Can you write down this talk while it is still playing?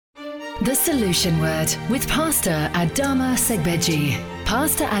The Solution Word with Pastor Adama Segbeji.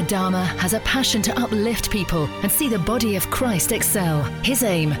 Pastor Adama has a passion to uplift people and see the body of Christ excel. His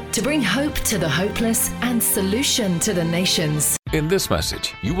aim, to bring hope to the hopeless and solution to the nations. In this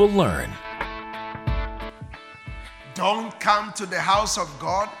message, you will learn. Don't come to the house of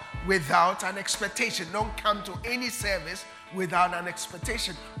God without an expectation. Don't come to any service without an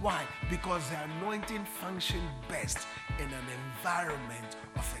expectation. Why? Because the anointing functions best in an environment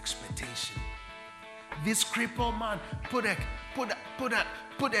of expectation. This crippled man put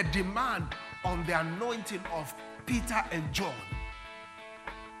a demand on the anointing of Peter and John.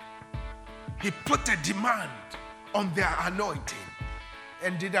 He put a demand on their anointing.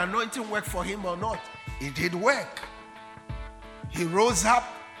 And did the anointing work for him or not? It did work. He rose up,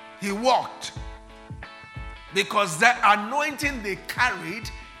 he walked. Because the anointing they carried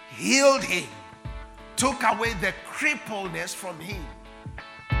healed him, took away the crippledness from him.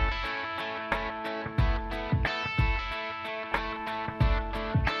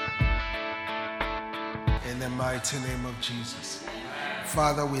 In the mighty name of Jesus.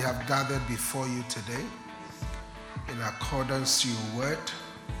 Father, we have gathered before you today in accordance to your word.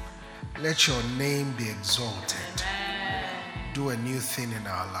 Let your name be exalted. Do a new thing in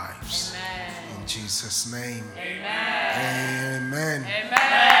our lives. In Jesus' name. Amen. Amen.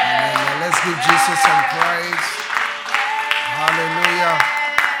 Amen. Let's give Jesus some praise. Hallelujah.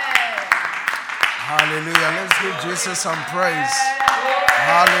 Hallelujah. Let's give Jesus some praise.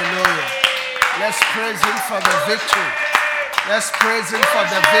 Hallelujah. Let's praise him for the victory. Let's praise him for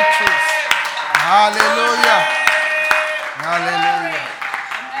the victories. Hallelujah. Hallelujah.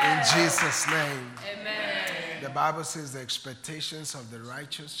 In Jesus' name. The Bible says the expectations of the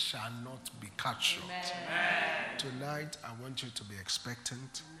righteous shall not be cut short. Tonight, I want you to be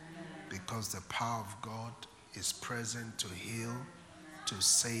expectant because the power of God is present to heal, to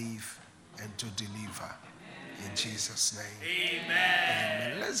save, and to deliver. In Jesus' name.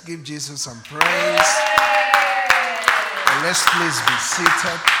 Amen. Let's give Jesus some praise. And let's please be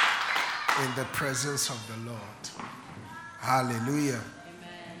seated in the presence of the Lord. Hallelujah.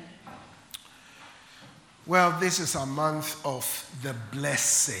 Well, this is a month of the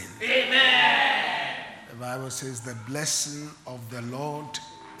blessing. Amen. The Bible says the blessing of the Lord,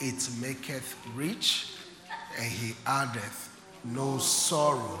 it maketh rich, and he addeth no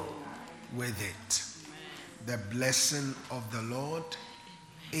sorrow with it. The blessing of the Lord,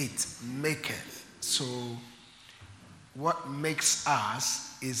 it maketh. So what makes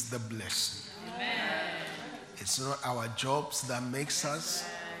us is the blessing. Amen. It's not our jobs that makes us.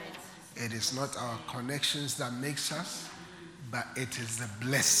 It is not our connections that makes us, but it is the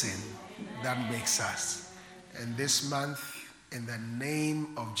blessing that makes us. And this month, in the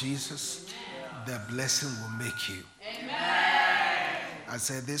name of Jesus, the blessing will make you. Amen. I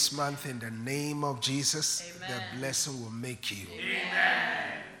said this month, in the name of Jesus, amen, the blessing will make you.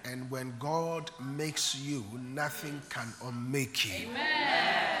 Amen. And when God makes you, nothing can unmake you.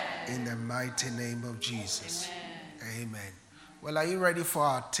 Amen. In the mighty name of Jesus. Amen. Amen. Well, are you ready for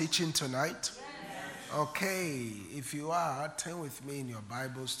our teaching tonight? Okay, if you are, turn with me in your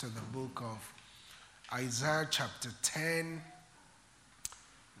Bibles to the book of Isaiah chapter 10,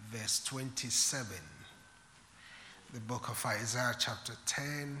 verse 27. The book of Isaiah chapter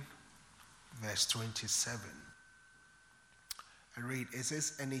 10, verse 27. I read, it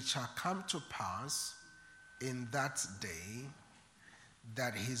says, and it shall come to pass in that day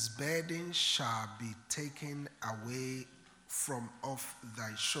that his burden shall be taken away from off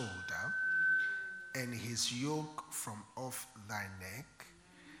thy shoulder, and his yoke from off thy neck,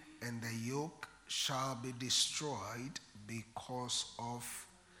 and the yoke shall be destroyed because of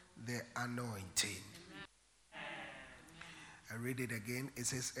the anointing. I read it again. It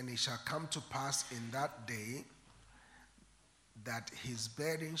says, and it shall come to pass in that day that his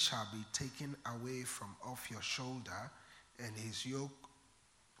burden shall be taken away from off your shoulder, and his yoke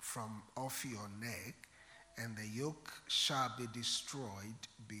from off your neck, and the yoke shall be destroyed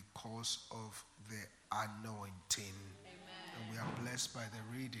because of the anointing. Amen. And we are blessed by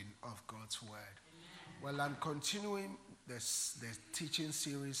the reading of God's word. Amen. Well, I'm continuing the teaching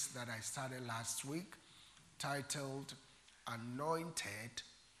series that I started last week, titled Anointed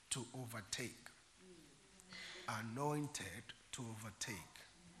to Overtake. Anointed to overtake.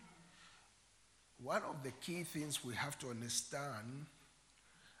 One of the key things we have to understand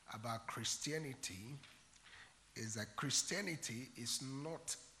about Christianity is that Christianity is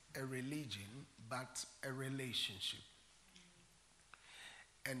not a religion, but a relationship.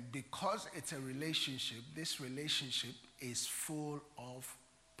 And because it's a relationship, this relationship is full of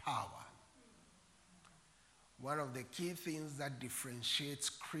power. one of the key things that differentiates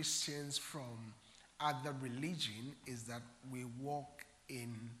Christians from other religion is that we walk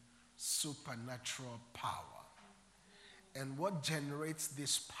in supernatural power. And what generates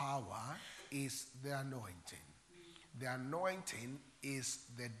this power is the anointing. The anointing is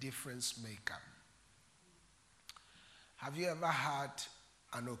the difference maker. Have you ever had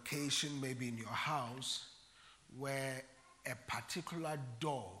an occasion, maybe in your house, where a particular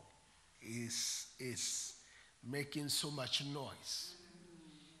door is making so much noise?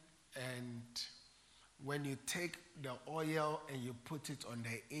 And when you take the oil and you put it on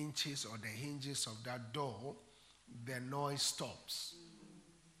the inches or the hinges of that door, the noise stops.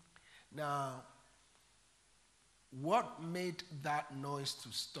 Now, what made that noise to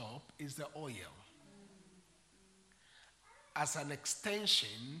stop is the oil. As an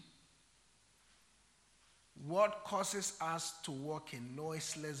extension, what causes us to walk in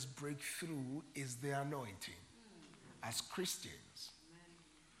noiseless breakthrough is the anointing. As Christians,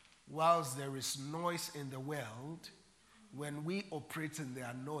 whilst there is noise in the world, when we operate in the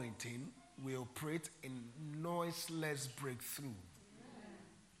anointing, we operate in noiseless breakthrough.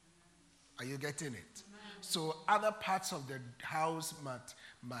 Are you getting it? So other parts of the house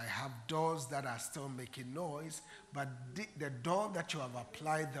might have doors that are still making noise, but the door that you have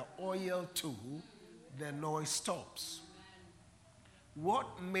applied the oil to, the noise stops.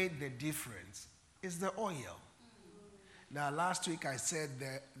 What made the difference is the oil. Now, last week I said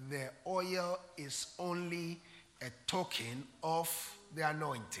the oil is only a token of the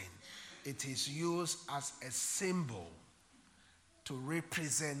anointing. It is used as a symbol to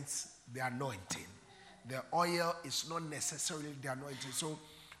represent the anointing. The oil is not necessarily the anointing. So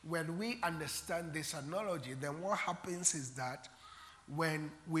when we understand this analogy, then what happens is that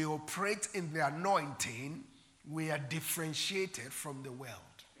when we operate in the anointing, we are differentiated from the world.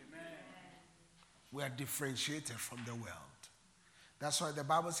 Amen. We are differentiated from the world. That's why the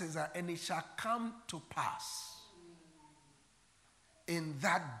Bible says that, and it shall come to pass in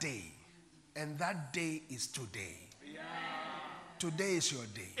that day, and that day is today. Yeah. Today is your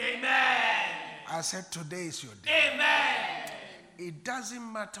day. Amen. I said today is your day. Amen. It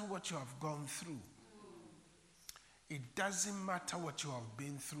doesn't matter what you have gone through. It doesn't matter what you have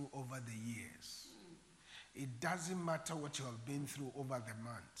been through over the years. It doesn't matter what you have been through over the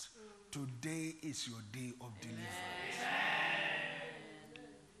months. Today is your day of deliverance. Amen.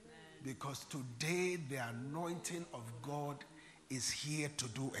 Because today the anointing of God is here to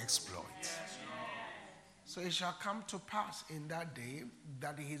do exploits. So it shall come to pass in that day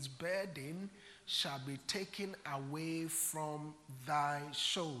that his burden shall be taken away from thy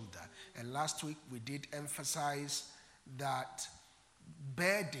shoulder. And last week we did emphasize that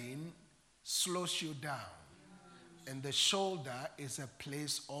burden slows you down. And the shoulder is a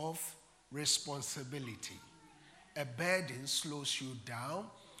place of responsibility. A burden slows you down,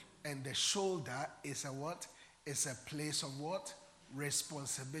 and the shoulder is a what? It's a place of what?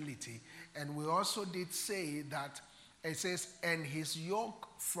 Responsibility. And we also did say that it says, and his yoke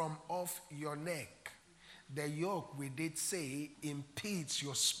from off your neck. The yoke, we did say, impedes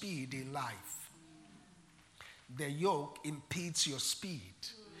your speed in life. The yoke impedes your speed.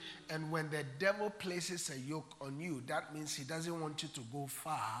 And when the devil places a yoke on you, that means he doesn't want you to go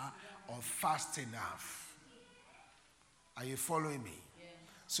far or fast enough. Are you following me? Yeah.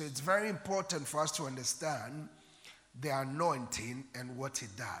 So it's very important for us to understand the anointing and what it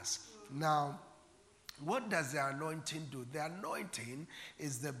does. Now, what does the anointing do? The anointing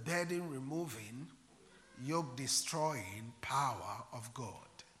is the burden removing, yoke destroying power of God.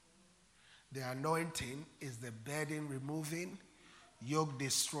 The anointing is the burden removing, yoke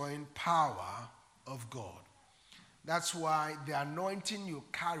destroying power of God. That's why the anointing you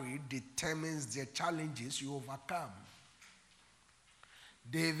carry determines the challenges you overcome.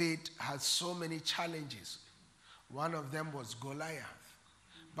 David had so many challenges. One of them was Goliath.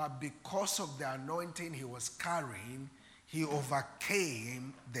 But because of the anointing he was carrying, he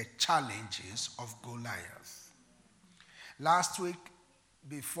overcame the challenges of Goliath. Last week,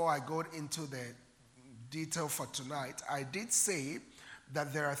 before I go into the detail for tonight, I did say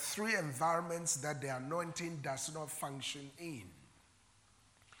that there are three environments that the anointing does not function in.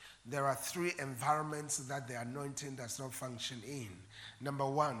 There are three environments that the anointing does not function in. Number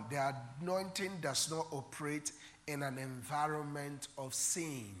one, the anointing does not operate in an environment of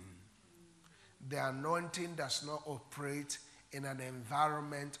sin. The anointing does not operate in an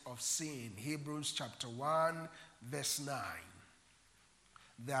environment of sin. Hebrews chapter 1, verse 9.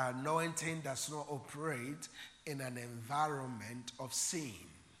 The anointing does not operate in an environment of sin.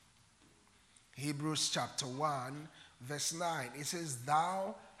 Hebrews chapter 1, verse 9. It says,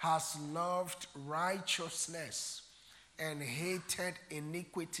 thou has loved righteousness and hated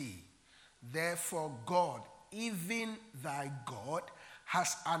iniquity. Therefore God, even thy God,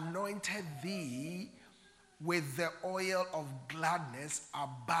 has anointed thee with the oil of gladness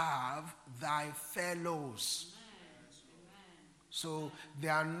above thy fellows. So the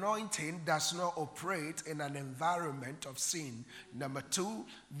anointing does not operate in an environment of sin. Number two,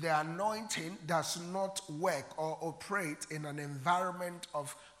 the anointing does not work or operate in an environment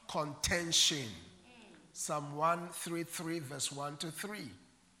of contention. Psalm 133 verse 1 to 3.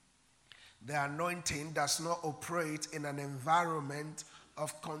 The anointing does not operate in an environment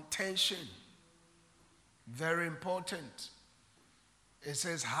of contention. Very important. It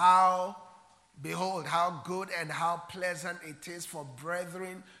says, behold, how good and how pleasant it is for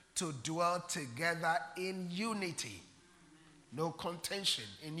brethren to dwell together in unity. No contention,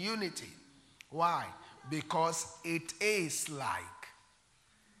 in unity. Why? Because it is like.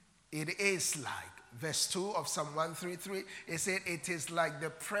 Verse 2 of Psalm 133, it said, it is like the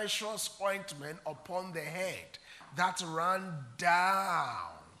precious ointment upon the head that ran down.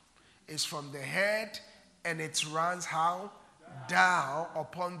 It's from the head and it runs how? Down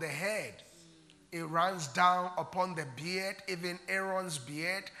upon the head. It runs down upon the beard, even Aaron's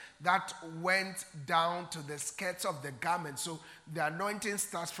beard, that went down to the skirts of the garment. So the anointing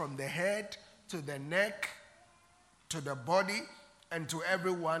starts from the head to the neck, to the body, and to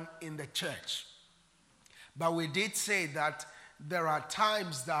everyone in the church. But we did say that there are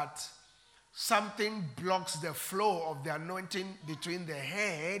times that something blocks the flow of the anointing between the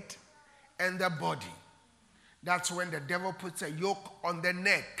head and the body. That's when the devil puts a yoke on the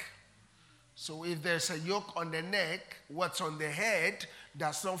neck. So if there's a yoke on the neck, what's on the head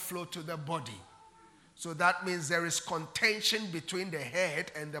does not flow to the body. So that means there is contention between the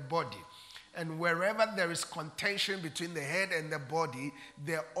head and the body. And wherever there is contention between the head and the body,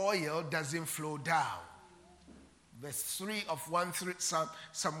 the oil doesn't flow down. Verse 3 of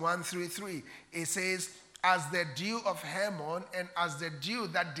Psalm 133, it says, as the dew of Hermon and as the dew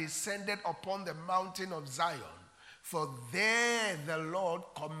that descended upon the mountain of Zion. For there the Lord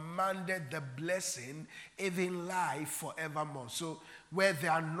commanded the blessing, even life forevermore. So where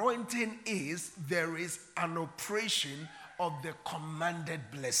the anointing is, there is an operation of the commanded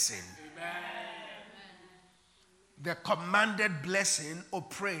blessing. Amen. The commanded blessing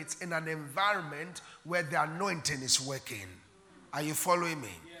operates in an environment where the anointing is working. Are you following me?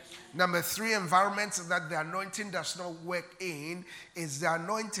 Yes. Number 3 environment that the anointing does not work in is the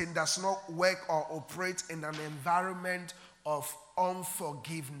anointing does not work or operate in an environment of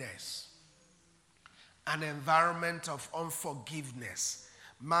unforgiveness. An environment of unforgiveness.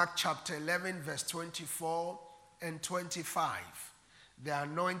 Mark chapter 11 verse 24 and 25. The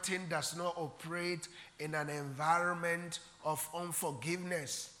anointing does not operate in an environment of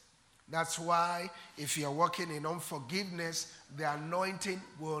unforgiveness. That's why if you're working in unforgiveness, the anointing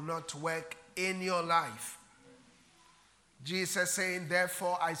will not work in your life. Jesus saying,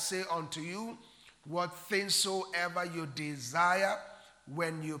 therefore I say unto you, what things soever you desire,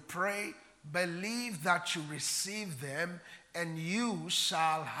 when you pray, believe that you receive them, and you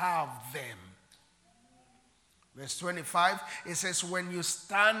shall have them. Verse 25, it says, when you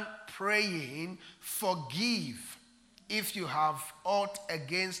stand praying, forgive if you have aught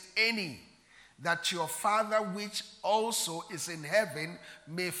against any, that your Father which also is in heaven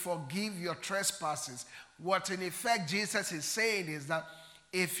may forgive your trespasses. What in effect Jesus is saying is that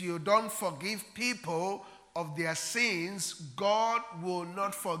if you don't forgive people of their sins, God will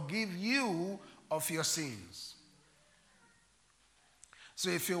not forgive you of your sins. So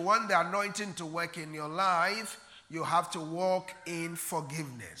if you want the anointing to work in your life, you have to walk in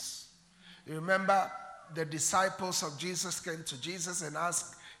forgiveness. You remember the disciples of Jesus came to Jesus and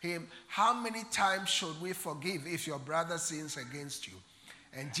asked him, how many times should we forgive if your brother sins against you?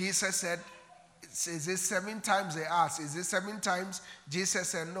 And Jesus said, is it 7 times? They asked, is it 7 times? Jesus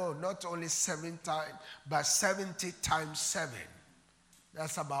said, no, not only 7 times, but 70 times 7.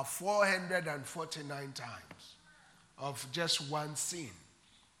 That's about 449 times of just one sin.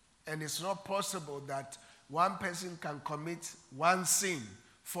 And it's not possible that one person can commit one sin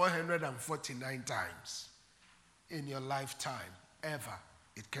 449 times in your lifetime, ever.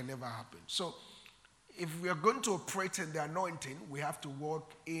 It can never happen. So if we are going to operate in the anointing, we have to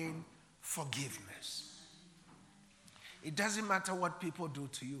walk in forgiveness. It doesn't matter what people do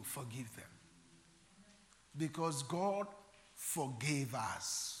to you, forgive them. Because God forgave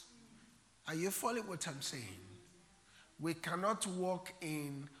us. Are you following what I'm saying? We cannot walk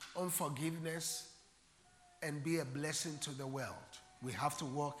in unforgiveness and be a blessing to the world. We have to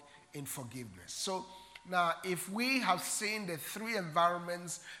walk in forgiveness. So Now, if we have seen the three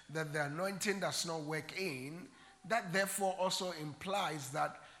environments that the anointing does not work in, that therefore also implies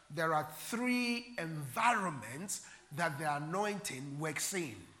that there are three environments that the anointing works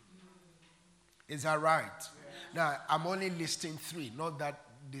in. Is that right? Yes. Now, I'm only listing three, not that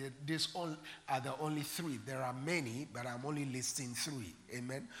these all are the only three. There are many, but I'm only listing three.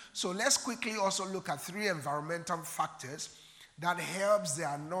 Amen. So let's quickly also look at three environmental factors that helps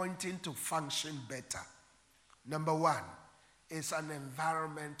the anointing to function better. Number one is an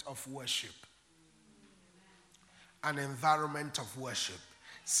environment of worship. An environment of worship.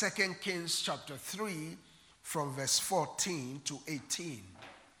 2 Kings chapter 3 from verse 14 to 18.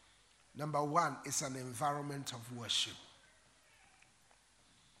 Number one is an environment of worship.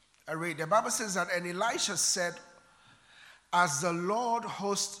 I read, the Bible says that, and Elisha said, as the Lord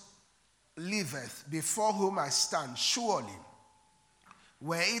host liveth, before whom I stand, surely,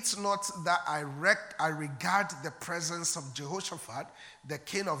 were it not that I regard the presence of Jehoshaphat, the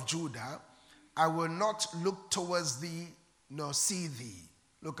king of Judah, I will not look towards thee nor see thee.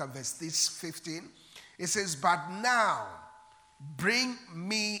 Look at verse 15. It says, but now bring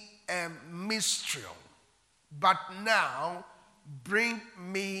me a minstrel. But now bring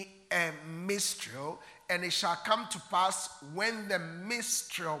me a minstrel, and it shall come to pass when the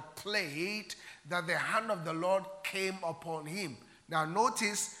minstrel played that the hand of the Lord came upon him. Now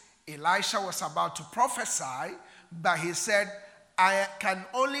notice, Elisha was about to prophesy, but he said, I can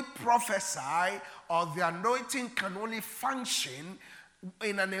only prophesy, or the anointing can only function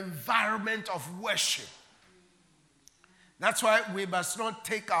in an environment of worship. That's why we must not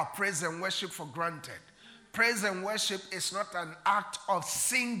take our praise and worship for granted. Praise and worship is not an act of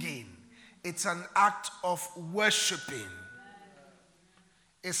singing. It's an act of worshiping.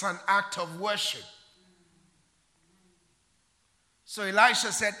 It's an act of worship. So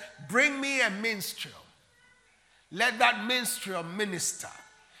Elisha said, bring me a minstrel. Let that minstrel minister.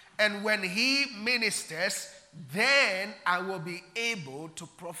 And when he ministers, then I will be able to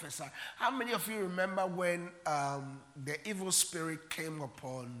prophesy. How many of you remember when the evil spirit came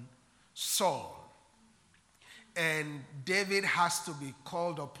upon Saul? And David has to be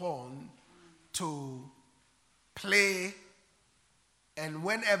called upon to play. And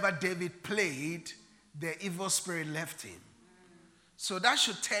whenever David played, the evil spirit left him. So that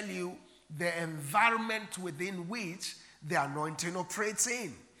should tell you the environment within which the anointing operates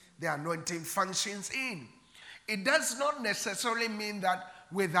in, the anointing functions in. It does not necessarily mean that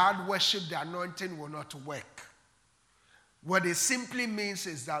without worship the anointing will not work. What it simply means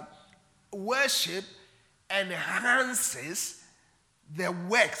is that worship enhances the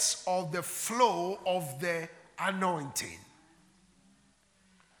works of the flow of the anointing.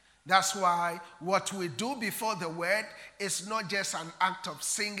 That's why what we do before the word is not just an act of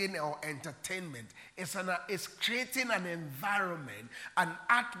singing or entertainment. It's creating an environment, an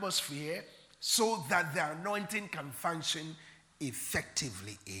atmosphere, so that the anointing can function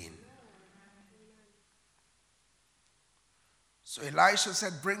effectively in. So Elisha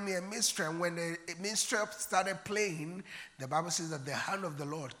said, bring me a minstrel. And when the minstrel started playing, the Bible says that the hand of the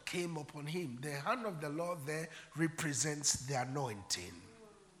Lord came upon him. The hand of the Lord there represents the anointing.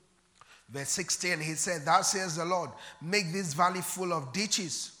 Verse 16, he said, thus says the Lord, make this valley full of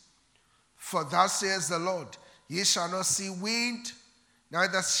ditches. For thus says the Lord, ye shall not see wind,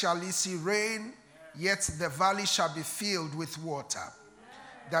 neither shall ye see rain, yet the valley shall be filled with water,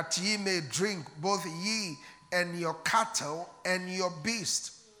 that ye may drink, both ye and your cattle and your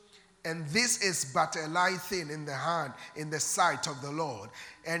beast. And this is but a light thing in the hand, in the sight of the Lord.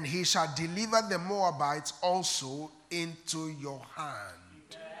 And he shall deliver the Moabites also into your hand.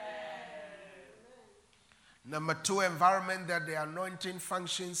 Number two environment that the anointing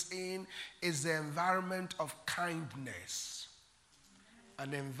functions in is the environment of kindness.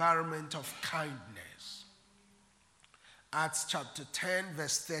 An environment of kindness. Acts chapter 10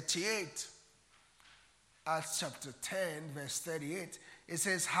 verse 38. Acts chapter 10 verse 38. It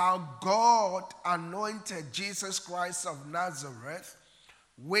says how God anointed Jesus Christ of Nazareth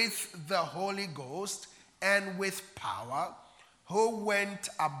with the Holy Ghost and with power, who went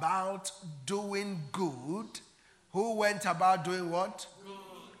about doing good. Who went about doing what? Good.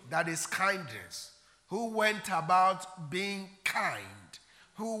 That is kindness. Who went about being kind.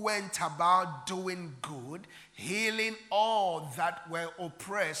 Who went about doing good, healing all that were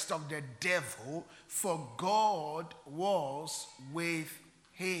oppressed of the devil, for God was with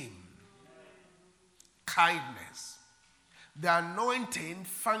him. Kindness. The anointing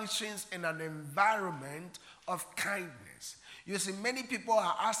functions in an environment of kindness. You see, many people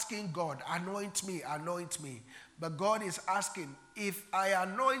are asking God, anoint me, anoint me. But God is asking, if I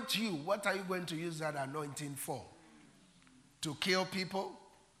anoint you, what are you going to use that anointing for? To kill people?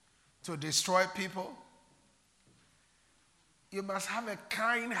 To destroy people? You must have a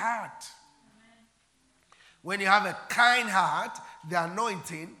kind heart. When you have a kind heart, the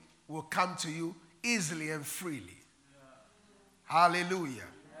anointing will come to you easily and freely. Hallelujah.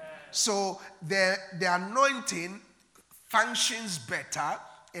 So the anointing functions better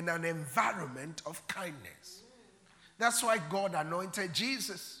in an environment of kindness. That's why God anointed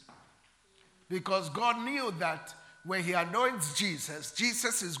Jesus. Because God knew that when he anoints Jesus,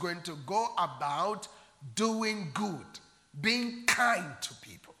 Jesus is going to go about doing good, being kind to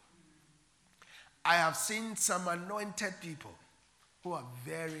people. I have seen some anointed people who are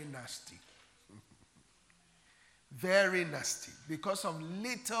very nasty. Very nasty because of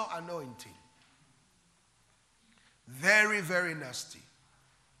little anointing. Very, very nasty.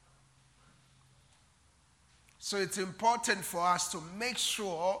 So it's important for us to make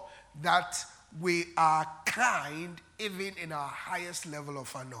sure that we are kind even in our highest level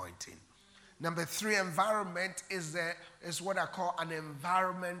of anointing. Number 3, environment is what I call an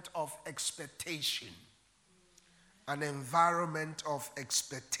environment of expectation. An environment of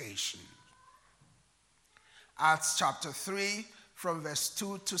expectation. Acts chapter 3 from verse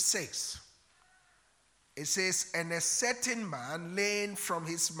 2 to 6. It says, and a certain man laying from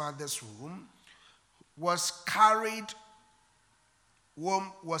his mother's womb was carried,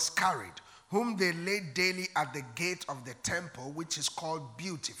 whom they laid daily at the gate of the temple, which is called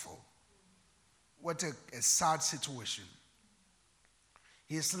Beautiful. What a sad situation.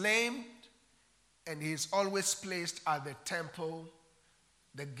 He's lame, and he's always placed at the temple,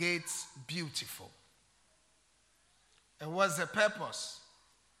 the gates Beautiful. And what's the purpose?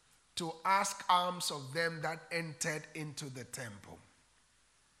 To ask alms of them that entered into the temple.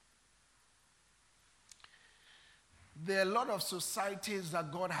 There are a lot of societies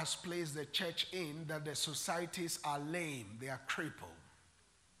that God has placed the church in that the societies are lame, they are crippled.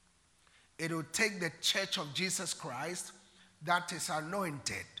 It will take the church of Jesus Christ that is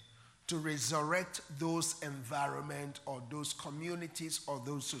anointed to resurrect those environments or those communities or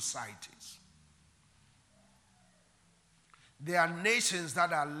those societies. There are nations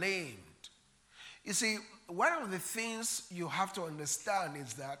that are lamed. You see, one of the things you have to understand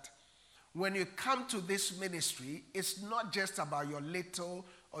is that when you come to this ministry, it's not just about your little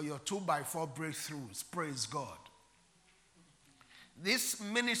or your 2x4 breakthroughs. Praise God. This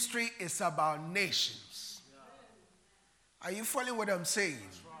ministry is about nations. Are you following what I'm saying?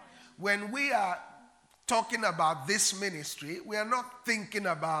 When we are talking about this ministry, we are not thinking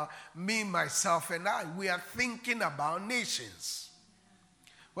about me, myself, and I. We are thinking about nations.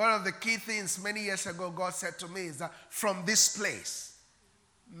 One of the key things many years ago God said to me is that from this place,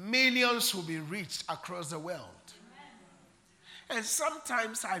 millions will be reached across the world. And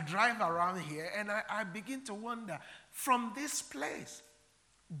sometimes I drive around here and I begin to wonder, from this place,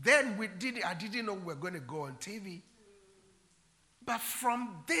 then I didn't know we were going to go on TV. But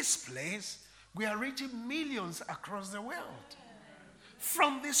from this place, we are reaching millions across the world.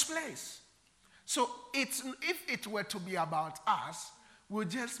 From this place. So if it were to be about us, we'll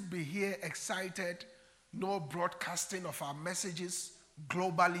just be here excited, no broadcasting of our messages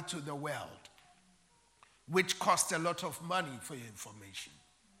globally to the world, which costs a lot of money for your information.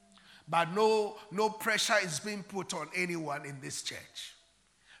 But no pressure is being put on anyone in this church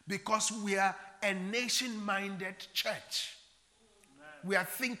because we are a nation-minded church. We are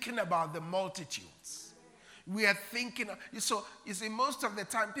thinking about the multitudes. We are thinking, so you see, most of the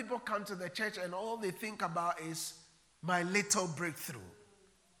time people come to the church and all they think about is my little breakthrough,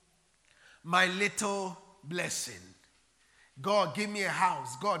 my little blessing. God, give me a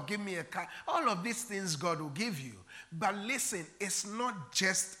house. God, give me a car. All of these things God will give you. But listen, it's not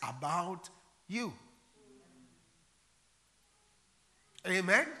just about you.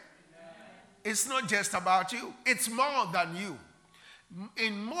 Amen? It's not just about you. It's more than you.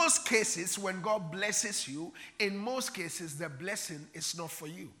 In most cases, when God blesses you, in most cases, the blessing is not for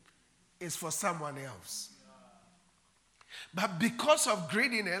you. It's for someone else. But because of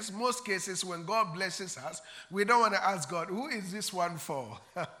greediness, most cases when God blesses us, we don't want to ask God, who is this one for?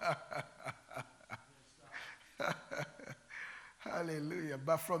 Hallelujah.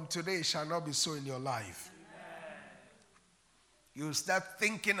 But from today, it shall not be so in your life. You start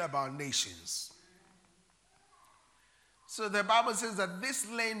thinking about nations. So the Bible says that this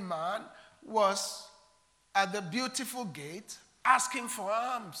lame man was at the Beautiful gate asking for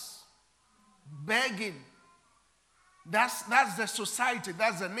alms, begging. That's the society,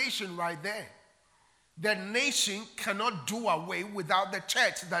 that's the nation right there. the nation cannot do away without the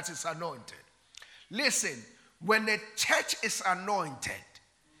church that is anointed. Listen, when a church is anointed,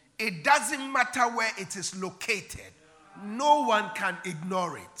 it doesn't matter where it is located. No one can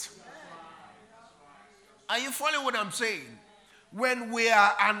ignore it. Are you following what I'm saying? When we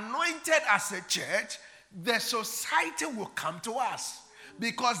are anointed as a church, the society will come to us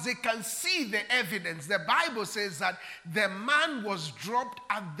because they can see the evidence. The Bible says that the man was dropped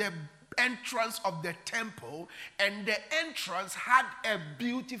at the entrance of the temple, and the entrance had a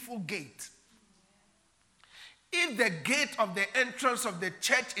beautiful gate. If the gate of the entrance of the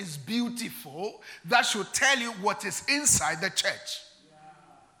church is beautiful, that should tell you what is inside the church.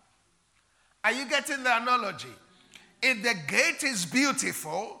 Are you getting the analogy? If the gate is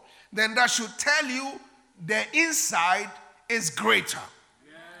beautiful, then that should tell you the inside is greater.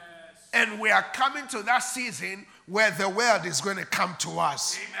 Yes. And we are coming to that season where the world is going to come to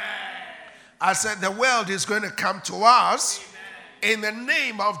us. Amen. I said the world is going to come to us. Amen. In the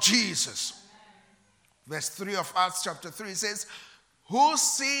name of Jesus. Verse 3 of Acts chapter 3 says, who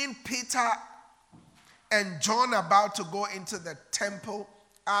seeing Peter and John about to go into the temple,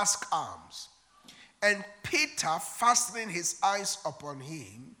 asked alms. And Peter, fastening his eyes upon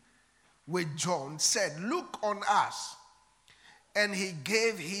him with John, said, look on us. And he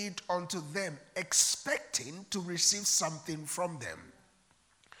gave heed unto them, expecting to receive something from them.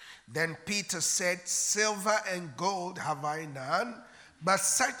 Then Peter said, silver and gold have I none, but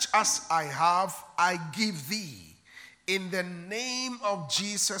such as I have, I give thee. In the name of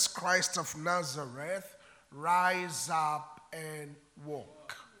Jesus Christ of Nazareth, rise up and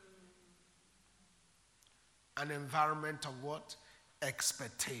walk. An environment of what?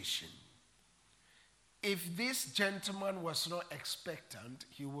 Expectation. If this gentleman was not expectant,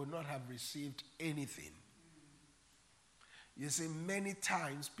 he would not have received anything. You see, many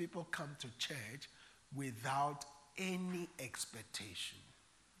times people come to church without any expectation.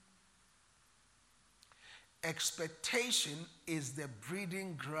 Expectation is the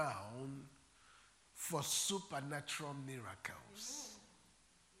breeding ground for supernatural miracles.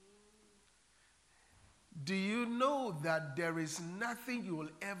 Do you know that there is nothing you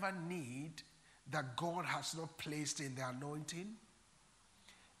will ever need that God has not placed in the anointing?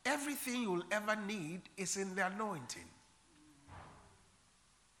 Everything you will ever need is in the anointing.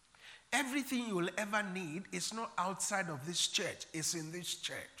 Everything you will ever need is not outside of this church, it's in this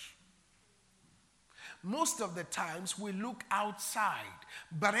church. Most of the times we look outside,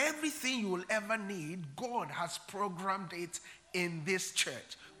 but everything you will ever need, God has programmed it in this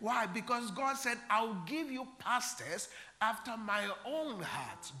church. Why? Because God said, I'll give you pastors after my own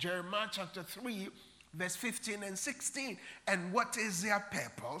heart. Jeremiah chapter 3, verse 15 and 16. And what is their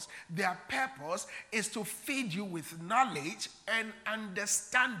purpose? Their purpose is to feed you with knowledge and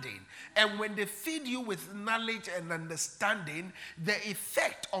understanding. And when they feed you with knowledge and understanding, the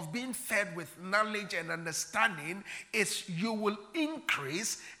effect of being fed with knowledge and understanding is you will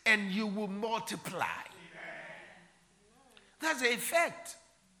increase and you will multiply. Amen. That's the effect.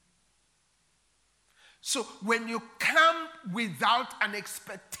 So when you come without an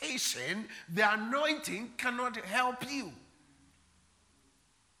expectation, the anointing cannot help you.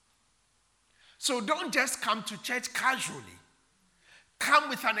 So don't just come to church casually. Come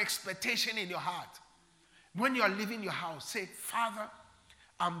with an expectation in your heart. When you are leaving your house, say, Father,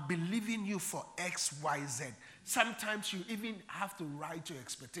 I'm believing you for X, Y, Z. Sometimes you even have to write your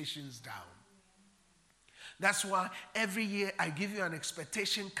expectations down. That's why every year I give you an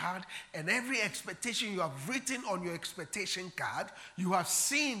expectation card, and every expectation you have written on your expectation card, you have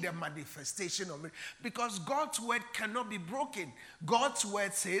seen the manifestation of it. Because God's word cannot be broken. God's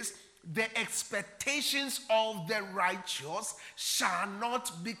word says, the expectations of the righteous shall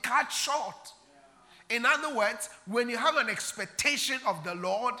not be cut short. In other words, when you have an expectation of the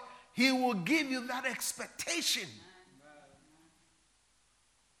Lord, He will give you that expectation.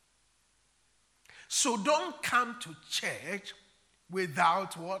 So don't come to church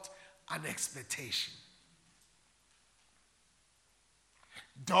without what? An expectation.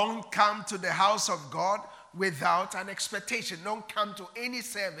 Don't come to the house of God without an expectation. Don't come to any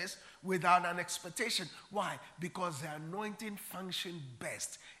service without an expectation. Why? Because the anointing functions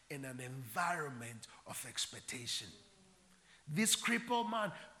best in an environment of expectation. This crippled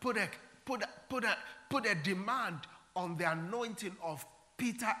man put a demand on the anointing of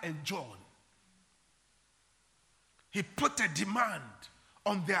Peter and John. He put a demand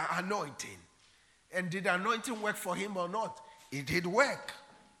on their anointing. And did the anointing work for him or not? It did work.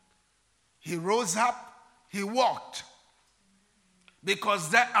 He rose up, he walked. Because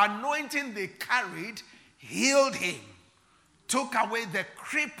the anointing they carried healed him, took away the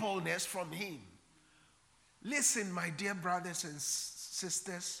crippleness from him. Listen, my dear brothers and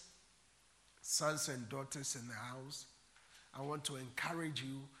sisters, sons and daughters in the house, I want to encourage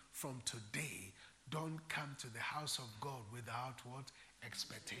you from today, don't come to the house of God without what?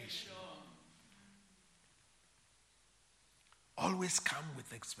 Expectation. Always come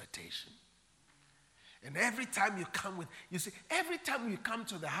with expectation. And every time you come with, you see, every time you come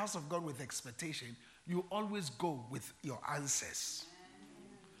to the house of God with expectation, you always go with your answers.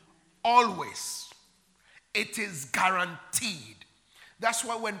 Always. It is guaranteed. That's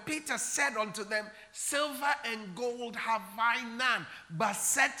why when Peter said unto them, silver and gold have I none, but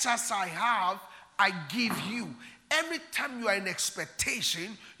such as I have, I give you. Every time you are in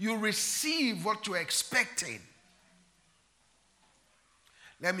expectation, you receive what you're expecting.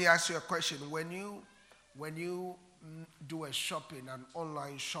 Let me ask you a question. When you do a shopping, an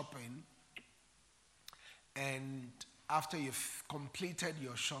online shopping, and after you've completed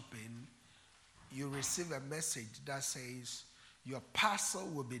your shopping, you receive a message that says your parcel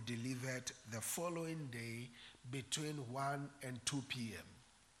will be delivered the following day between 1 and 2 p.m.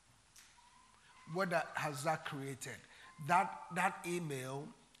 What has that created? That email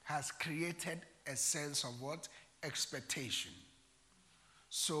has created a sense of what? Expectation.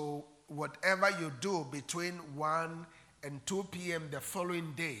 So whatever you do between 1 and 2 p.m. the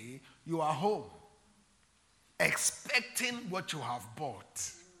following day, you are home, expecting what you have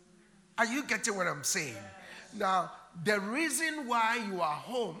bought. Are you getting what I'm saying? Now, the reason why you are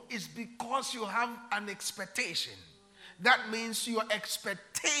home is because you have an expectation. That means your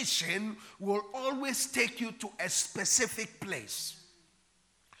expectation will always take you to a specific place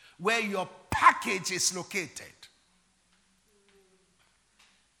where your package is located.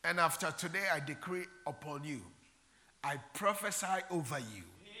 And after today, I decree upon you, I prophesy over you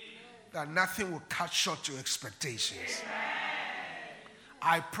that nothing will cut short your expectations.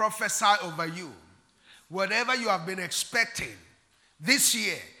 I prophesy over you, whatever you have been expecting this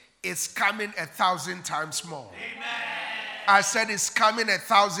year is coming 1,000 times more. Amen. I said it's coming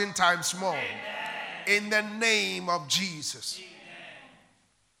 1,000 times more. Amen. In the name of Jesus. Amen.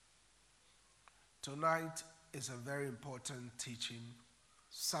 Tonight is a very important teaching.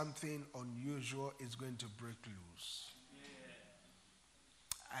 Something unusual is going to break loose.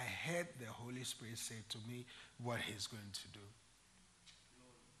 Yeah. I heard the Holy Spirit say to me what he's going to do.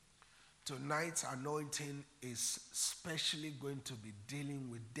 Tonight's anointing is specially going to be dealing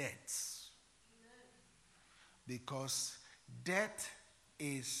with debts. Because debt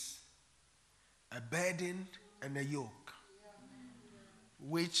is a burden and a yoke,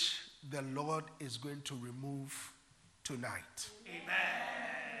 which the Lord is going to remove tonight. Amen.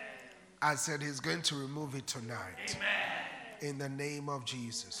 I said he's going to remove it tonight. Amen. In the name of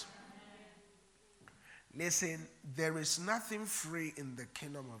Jesus. Listen, there is nothing free in the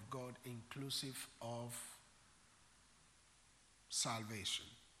kingdom of God inclusive of salvation.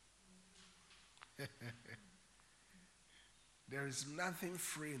 There is nothing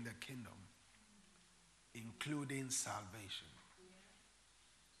free in the kingdom including salvation.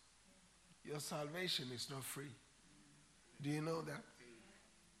 Your salvation is not free. Do you know that?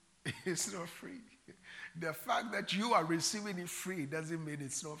 It's not free. The fact that you are receiving it free doesn't mean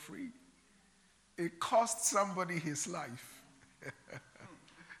it's not free. It cost somebody his life.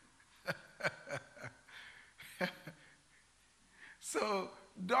 So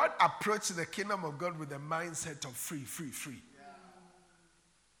don't approach the kingdom of God with the mindset of free.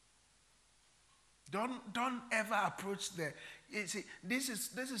 Don't ever approach you see, this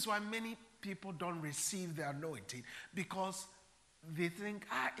is why many people don't receive the anointing, because they think,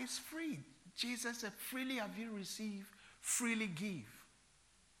 it's free. Jesus said, freely have you received, freely give.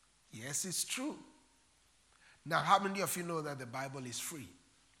 Yes, it's true. Now, how many of you know that the Bible is free?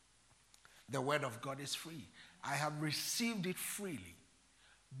 The Word of God is free. I have received it freely.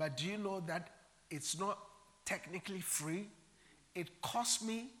 But do you know that it's not technically free? It cost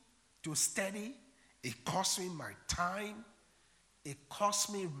me to study. It cost me my time. It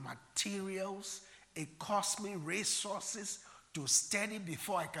cost me materials. It cost me resources to study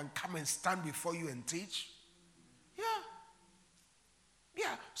before I can come and stand before you and teach.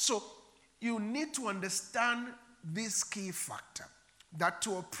 Yeah. So you need to understand this key factor, that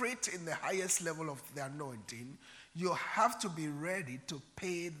to operate in the highest level of the anointing, you have to be ready to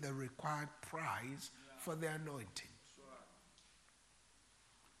pay the required price for the anointing.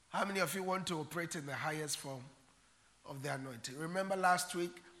 How many of you want to operate in the highest form of the anointing? Remember last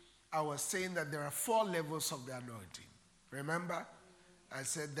week, I was saying that there are 4 levels of the anointing. Remember? I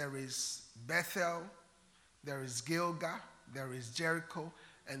said there is Bethel, there is Gilgal, there is Jericho,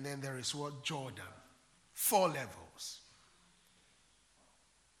 and then there is what? Jordan. 4 levels.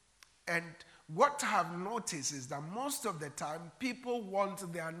 And what I've noticed is that most of the time people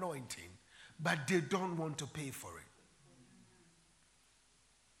want the anointing, but they don't want to pay for it.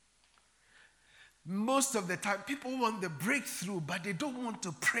 Most of the time people want the breakthrough, but they don't want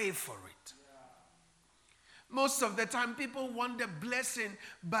to pray for it. Most of the time people want the blessing,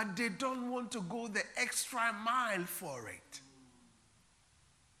 but they don't want to go the extra mile for it.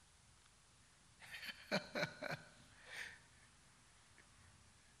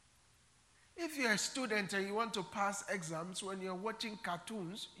 If you're a student and you want to pass exams, when you're watching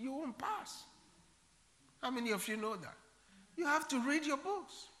cartoons, you won't pass. How many of you know that? You have to read your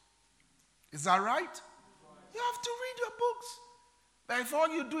books. Is that right? You have to read your books. But if all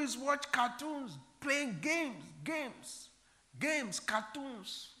you do is watch cartoons, playing games,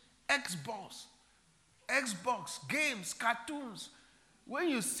 cartoons, Xbox, games, cartoons. When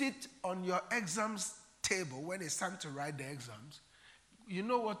you sit on your exams table, when it's time to write the exams, you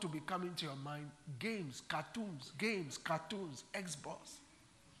know what will be coming to your mind? Games, cartoons, Xbox.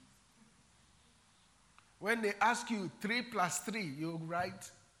 When they ask you 3 plus 3, you write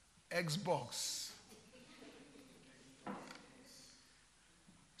Xbox.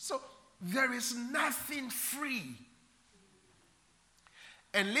 So there is nothing free.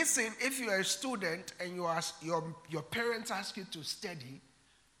 And listen, if you are a student and your parents ask you to study,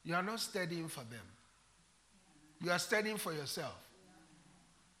 you are not studying for them. You are studying for yourself.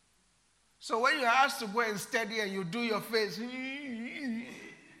 So when you are asked to go and study and you do your face, do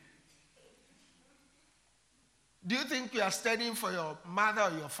you think you are studying for your mother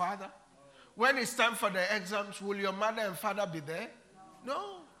or your father? When it's time for the exams, will your mother and father be there?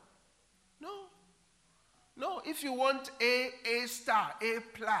 No. If you want A star, A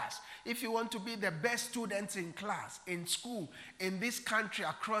plus, if you want to be the best students in class, in school, in this country,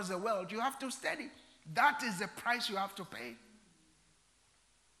 across the world, you have to study. That is the price you have to pay.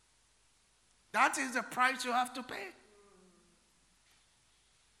 That is the price you have to pay.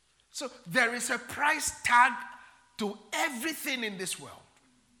 So there is a price tag to everything in this world.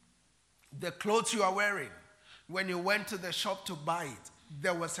 The clothes you are wearing, when you went to the shop to buy it,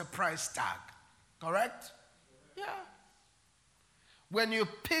 there was a price tag. Correct? Yeah. When you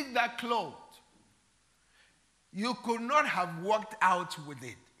pick that cloth, you could not have walked out with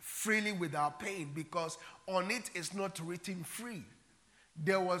it freely without paying, because on it is not written free.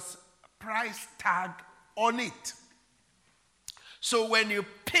 There was a price tag on it. So when you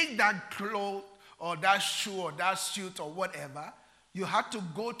pick that cloth or that shoe or that suit or whatever, you had to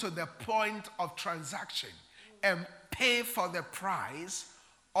go to the point of transaction and pay for the price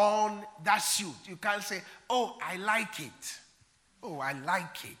on that suit. You can't say, oh, I like it. Oh, I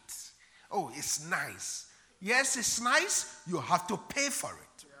like it. Oh, it's nice. Yes, it's nice. You have to pay for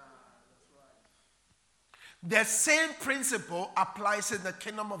it. Yeah, that's right. The same principle applies in the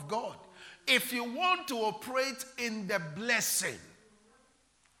kingdom of God. If you want to operate in the blessing,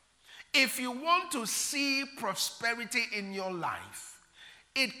 if you want to see prosperity in your life,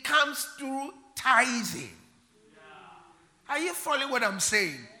 it comes through tithing. Are you following what I'm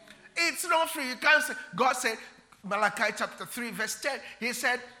saying? It's not free. You can't say, God said, Malachi chapter 3 verse 10, he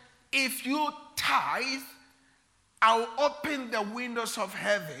said, if you tithe, I'll open the windows of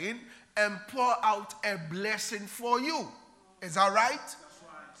heaven and pour out a blessing for you. Is that right? That's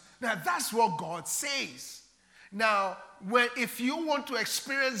right. Now that's what God says. Now, if you want to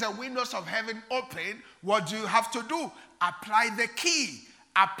experience the windows of heaven open, what do you have to do? Apply the key.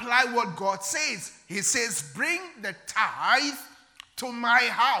 Apply what God says. He says, bring the tithe to my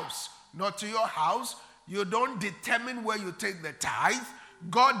house, not to your house. You don't determine where you take the tithe.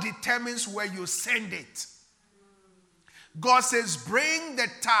 God determines where you send it. God says, bring the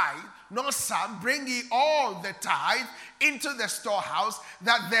tithe, not some, bring ye all the tithe into the storehouse,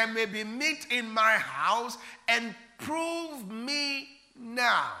 that there may be meat in my house, and prove me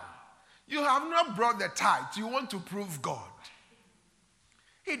now. You have not brought the tithe. You want to prove God.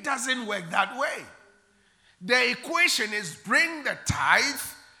 It doesn't work that way. The equation is bring the tithe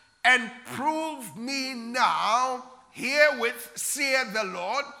and prove me now, herewith saith the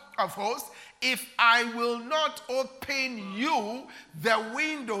Lord of hosts, if I will not open you the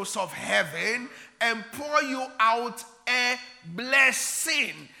windows of heaven and pour you out a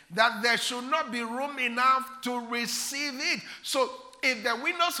blessing, that there should not be room enough to receive it. So if the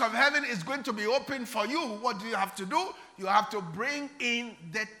windows of heaven is going to be open for you, what do you have to do? You have to bring in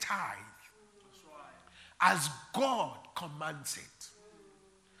the tithe. That's right. As God commands it.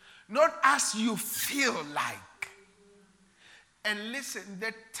 Not as you feel like. And listen,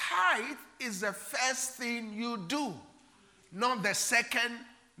 the tithe is the first thing you do. Not the second,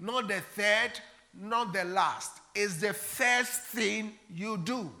 not the third, not the last. It's the first thing you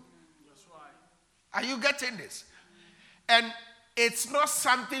do. That's right. Are you getting this? And it's not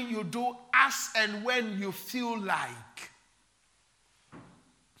something you do as and when you feel like.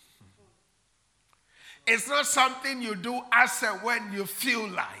 It's not something you do as and when you feel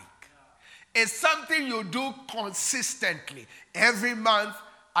like. It's something you do consistently. Every month,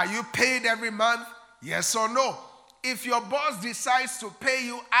 are you paid every month? Yes or no? If your boss decides to pay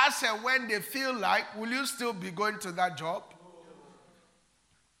you as and when they feel like, will you still be going to that job?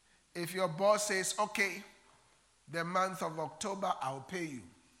 If your boss says, okay, the month of October, I'll pay you.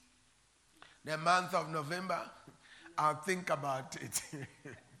 The month of November, I'll think about it.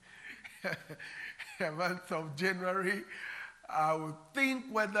 The month of January, I will think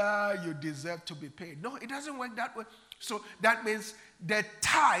whether you deserve to be paid. No, it doesn't work that way. So that means the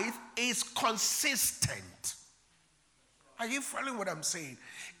tithe is consistent. Are you following what I'm saying?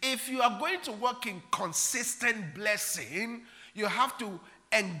 If you are going to work in consistent blessing, you have to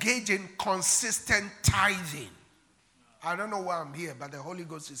engage in consistent tithing. I don't know why I'm here, but the Holy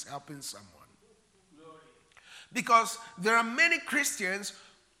Ghost is helping someone. Because there are many Christians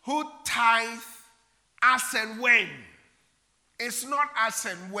who tithe as and when. It's not as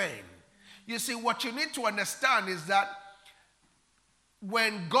and when. You see, what you need to understand is that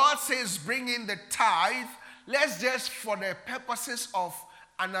when God says bring in the tithe, let's just, for the purposes of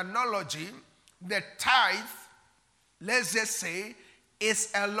an analogy, the tithe, let's just say,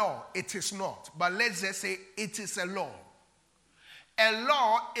 is a law. It is not. But let's just say it is a law. A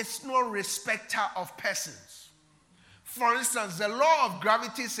law is no respecter of persons. For instance, the law of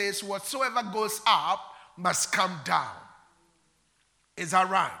gravity says whatsoever goes up must come down. Is that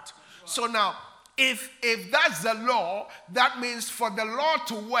right? So now, if that's the law, that means for the law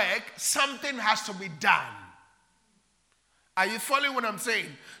to work, something has to be done. Are you following what I'm saying?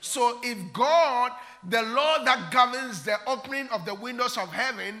 So if God, the law that governs the opening of the windows of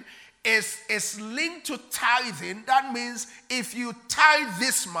heaven is linked to tithing, that means if you tithe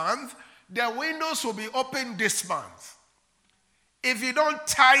this month, the windows will be open this month. If you don't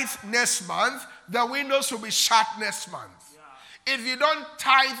tithe next month, the windows will be shut next month. If you don't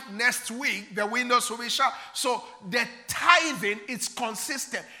tithe next week, the windows will be shut. So the tithing is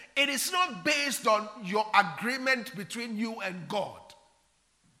consistent. It is not based on your agreement between you and God.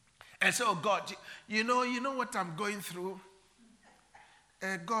 And so, God, you know what I'm going through?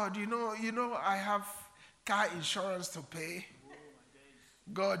 God, you know I have car insurance to pay.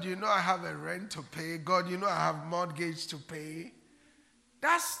 God, I have a rent to pay. God, I have mortgage to pay.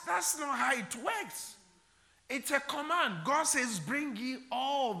 That's not how it works. It's a command. God says, bring ye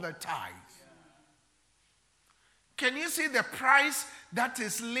all the tithe. Can you see the price that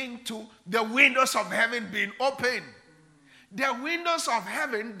is linked to the windows of heaven being open? The windows of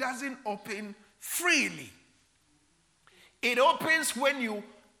heaven doesn't open freely. It opens when you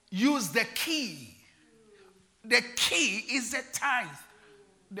use the key. The key is the tithe.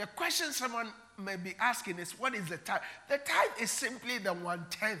 The question someone may be asking is, what is the tithe? The tithe is simply the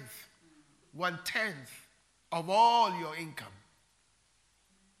 1/10. 1/10 of all your income.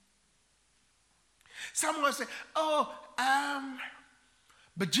 Someone say,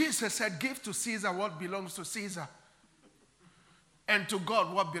 but Jesus said, give to Caesar what belongs to Caesar, and to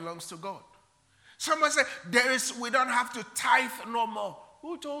God what belongs to God. Someone say, we don't have to tithe no more.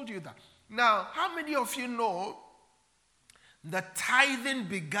 Who told you that? Now, how many of you know that tithing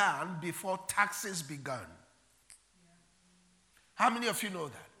began before taxes began? How many of you know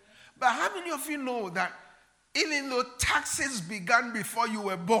that? But how many of you know that even though taxes began before you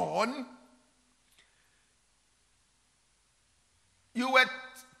were born, you were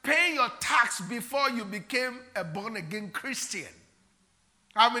paying your tax before you became a born-again Christian?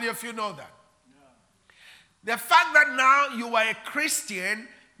 How many of you know that? Yeah. The fact that now you are a Christian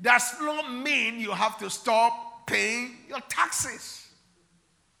does not mean you have to stop paying your taxes.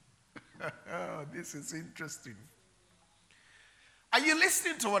 Oh, this is interesting. Are you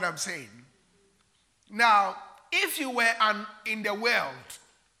listening to what I'm saying? Now, if you were in the world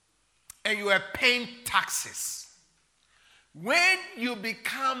and you were paying taxes, when you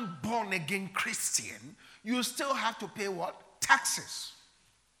become born-again Christian, you still have to pay what? Taxes.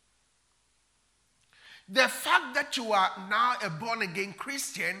 The fact that you are now a born-again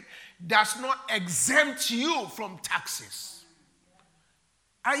Christian does not exempt you from taxes.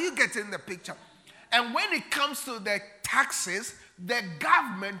 Are you getting the picture? And when it comes to the taxes, the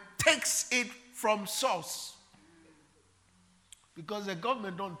government takes it from source. Because the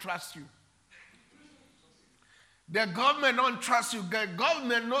government don't trust you. The government don't trust you. The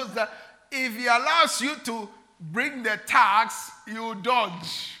government knows that if he allows you to bring the tax, you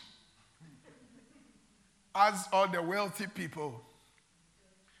dodge. As all the wealthy people.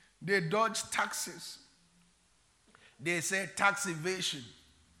 They dodge taxes. They say tax evasion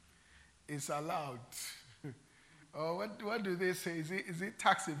is allowed. Or what do they say? Is it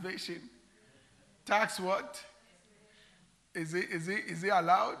tax evasion? Tax what? Is it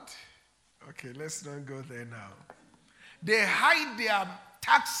allowed? Okay, let's not go there now. They hide their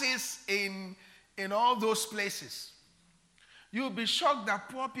taxes in all those places. You'll be shocked that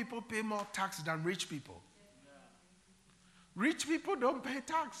poor people pay more tax than rich people. Rich people don't pay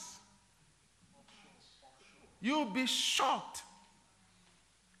tax. You'll be shocked.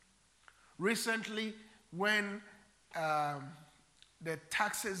 Recently, when the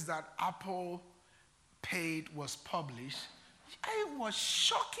taxes that Apple paid was published, it was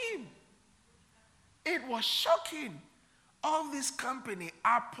shocking. It was shocking. All this company,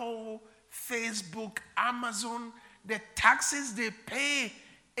 Apple, Facebook, Amazon, the taxes they pay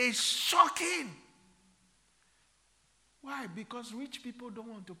is shocking. Why? Because rich people don't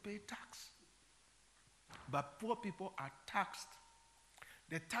want to pay tax. But poor people are taxed.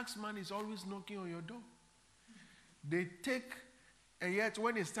 The tax man is always knocking on your door. They take, and yet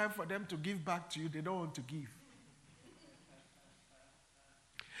when it's time for them to give back to you, they don't want to give.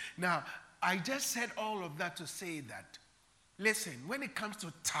 Now, I just said all of that to say that, listen, when it comes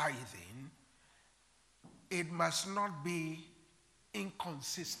to tithing, it must not be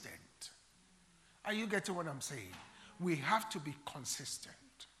inconsistent. Are you getting what I'm saying? We have to be consistent.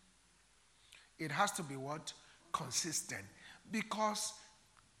 It has to be what? Consistent. Because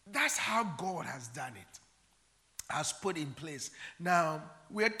that's how God has done it, has put in place. Now,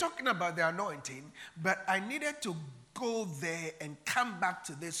 we're talking about the anointing, but I needed to go there and come back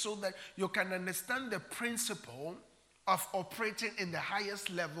to this so that you can understand the principle of operating in the highest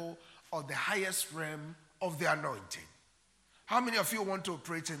level or the highest realm of the anointing. How many of you want to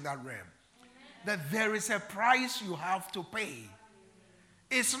operate in that realm? That there is a price you have to pay.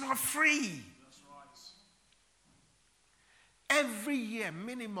 It's not free. Every year,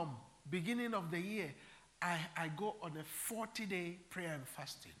 minimum, beginning of the year, I go on a 40-day prayer and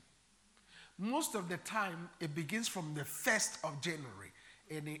fasting. Most of the time, it begins from the 1st of January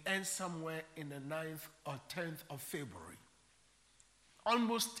and it ends somewhere in the 9th or 10th of February.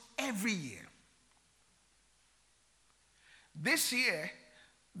 Almost every year. This year,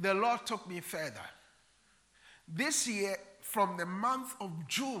 the Lord took me further. This year, from the month of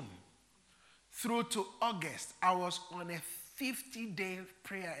June through to August, I was on a 50-day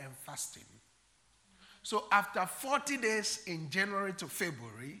prayer and fasting. So after 40 days in January to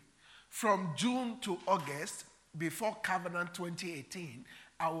February, from June to August, before Covenant 2018,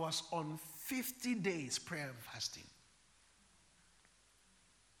 I was on 50 days prayer and fasting.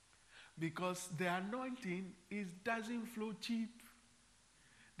 Because the anointing doesn't flow cheap.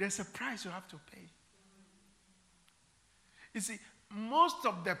 There's a price you have to pay. You see, most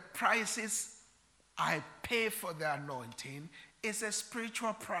of the prices I pay for the anointing is a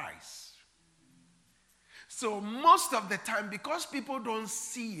spiritual price. So most of the time, because people don't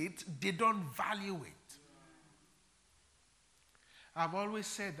see it, they don't value it. I've always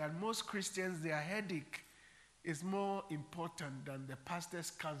said that most Christians, their headache is more important than the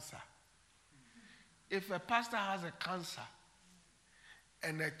pastor's cancer. If a pastor has a cancer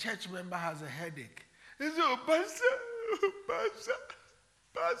and a church member has a headache, they say, oh,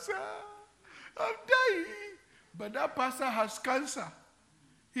 Pastor, I'm dying. But that pastor has cancer.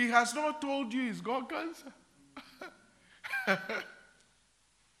 He has not told you he's got cancer.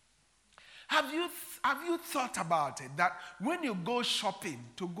 Have you thought about it that when you go shopping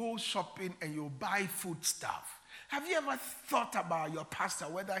and you buy food stuff, have you ever thought about your pastor,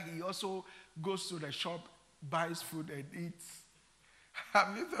 whether he also goes to the shop, buys food and eats?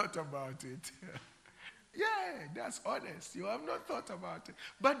 Have you thought about it? Yeah, that's honest. You have not thought about it.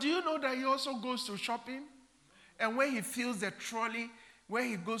 But do you know that he also goes to shopping? And when he fills the trolley, when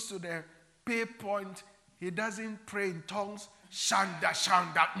he goes to the pay point, he doesn't pray in tongues. Shanda,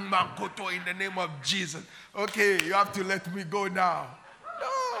 shanda, makoto, in the name of Jesus. Okay, you have to let me go now.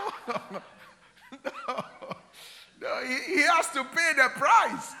 No, he has to pay the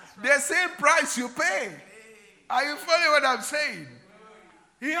price. The same price you pay. Are you following what I'm saying?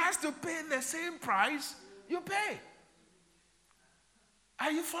 He has to pay the same price you pay.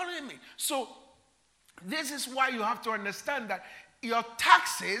 Are you following me? So, this is why you have to understand that your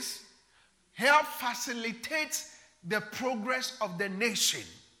taxes help facilitate the progress of the nation.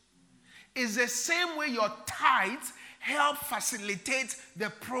 It's the same way your tithes help facilitate the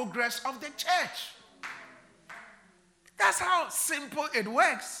progress of the church. That's how simple it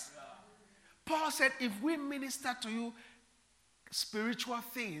works. Paul said, if we minister to you spiritual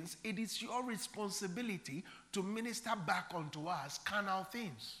things, it is your responsibility to minister back unto us carnal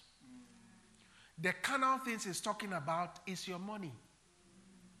things. The carnal things he's talking about is your money.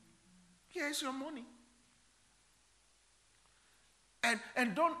 Yeah, it's your money.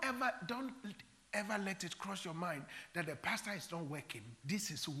 And don't ever let it cross your mind that the pastor is not working.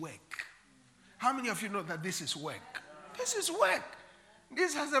 This is work. How many of you know that this is work? This is work.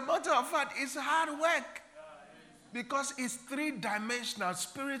 This, as a matter of fact, is hard work. Because it's three-dimensional,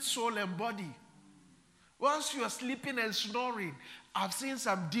 spirit, soul, and body. Whilst you are sleeping and snoring, I've seen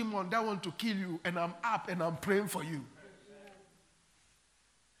some demon that want to kill you, and I'm up and I'm praying for you.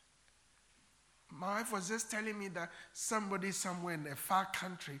 My wife was just telling me that somebody somewhere in a far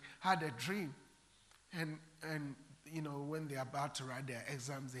country had a dream. And you know, when they're about to write their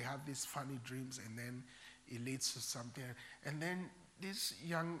exams, they have these funny dreams, and then it leads to something. And then this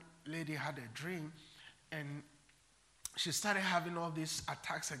young lady had a dream, and she started having all these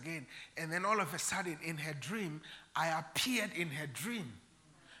attacks again. And then all of a sudden, in her dream, I appeared in her dream,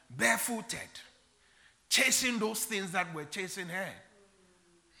 barefooted, chasing those things that were chasing her.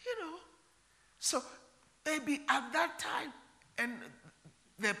 You know. So maybe at that time, and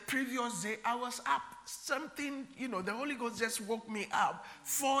the previous day, I was up. Something, you know, the Holy Ghost just woke me up.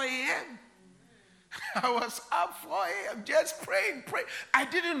 4 a.m. I was up 4 a.m. just praying. I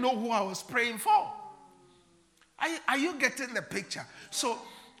didn't know who I was praying for. Are you getting the picture? So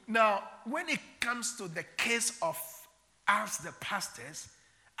now, when it comes to the case of us, the pastors,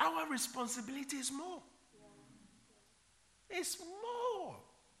 our responsibility is more. It's more.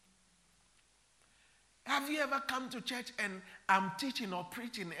 Have you ever come to church and I'm teaching or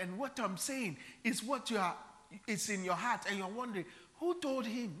preaching, and what I'm saying is what it's in your heart, and you're wondering, who told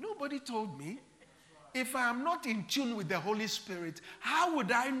him? Nobody told me. If I am not in tune with the Holy Spirit, how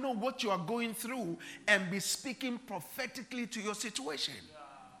would I know what you are going through and be speaking prophetically to your situation?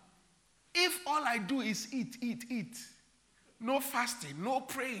 If all I do is eat, no fasting, no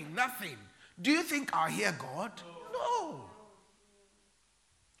praying, nothing, do you think I'll hear God? No.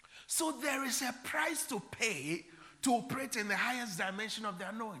 So there is a price to pay to operate in the highest dimension of the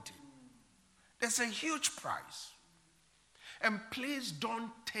anointing. There's a huge price. And please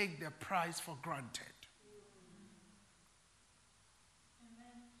don't take the price for granted.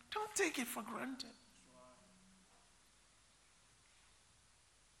 Don't take it for granted.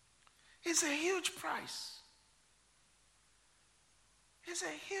 It's a huge price. It's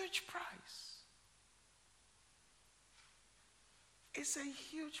a huge price. It's a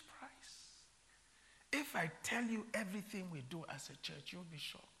huge price. If I tell you everything we do as a church, you'll be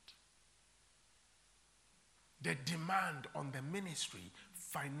shocked. The demand on the ministry,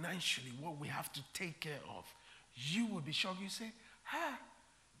 financially, what we have to take care of, you will be shocked. You say,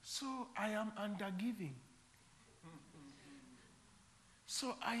 so I am under giving.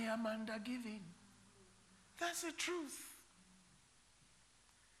 So I am under giving. That's the truth.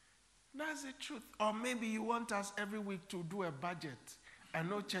 That's the truth. Or maybe you want us every week to do a budget. I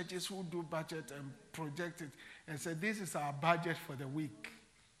know churches who do budget and project it and say, this is our budget for the week.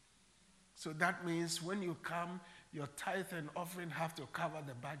 So that means when you come, your tithe and offering have to cover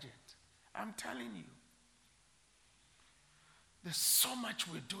the budget. I'm telling you. There's so much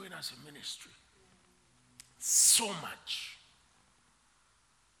we're doing as a ministry. So much.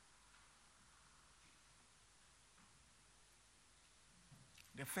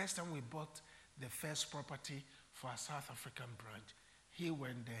 The first time we bought the first property for our South African branch, he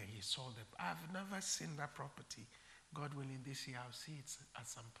went there, he saw it. I've never seen that property. God willing, this year I'll see it at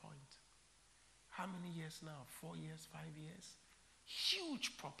some point. How many years now? 4 years, 5 years?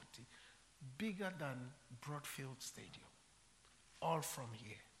 Huge property. Bigger than Broadfield Stadium. All from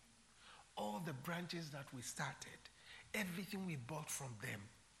here. All the branches that we started, everything we bought from them,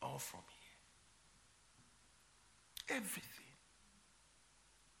 all from here. Everything.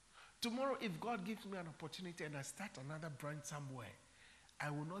 Tomorrow, if God gives me an opportunity and I start another branch somewhere, I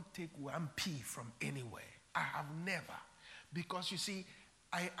will not take 1p from anywhere. I have never. Because you see,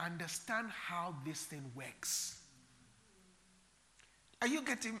 I understand how this thing works. Are you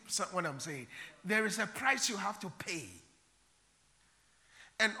getting what I'm saying? There is a price you have to pay.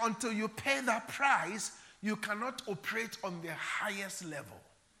 And until you pay that price, you cannot operate on the highest level.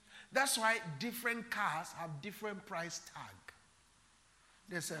 That's why different cars have different price tag.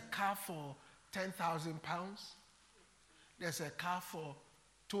 There's a car for 10,000 pounds. There's a car for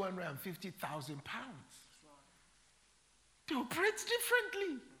 250,000 pounds. They operate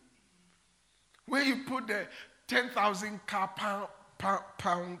differently. Where you put the 10,000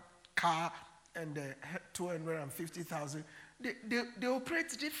 pound car and the 250,000, they operate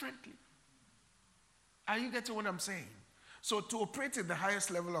differently. Are you getting what I'm saying? So to operate at the highest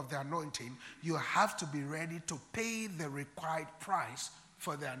level of the anointing, you have to be ready to pay the required price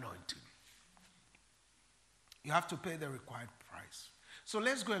for the anointing. You have to pay the required price. So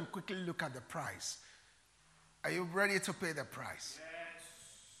let's go and quickly look at the price. Are you ready to pay the price?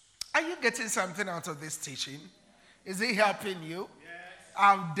 Yes. Are you getting something out of this teaching? Is it helping you? Yes.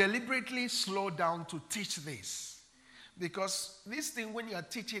 I've deliberately slowed down to teach this. Because this thing, when you're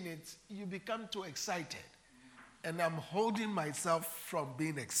teaching it, you become too excited. And I'm holding myself from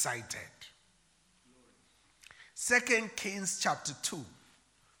being excited. 2 Kings chapter 2,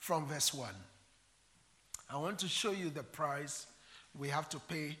 from verse 1. I want to show you the price we have to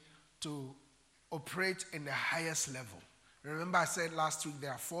pay to operate in the highest level. Remember I said last week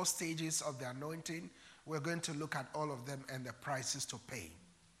there are 4 stages of the anointing. We're going to look at all of them and the prices to pay.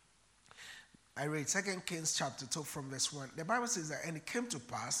 I read 2 Kings chapter 2 from verse 1. The Bible says that, and it came to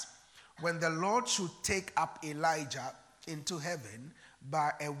pass, when the Lord should take up Elijah into heaven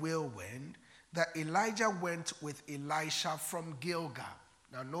by a whirlwind, that Elijah went with Elisha from Gilgal.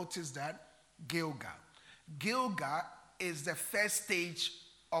 Now notice that, Gilgal. Gilgal is the first stage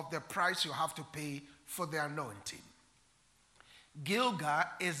of the price you have to pay for the anointing. Gilgal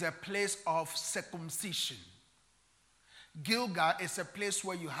is a place of circumcision. Gilgal is a place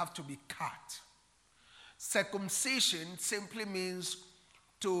where you have to be cut. Circumcision simply means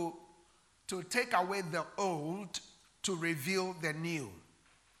to take away the old to reveal the new.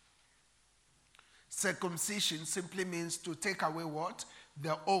 Circumcision simply means to take away what?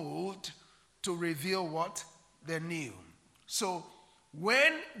 The old to reveal what? The new. So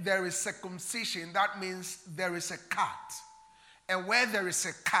when there is circumcision, that means there is a cut. And where there is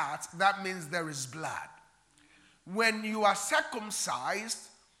a cut, that means there is blood. When you are circumcised,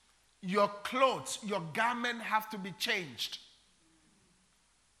 your clothes, your garment have to be changed.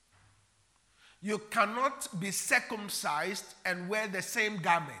 You cannot be circumcised and wear the same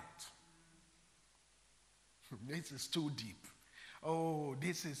garment. This is too deep. Oh,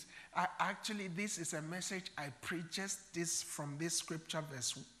 this is a message I preached just this from this scripture,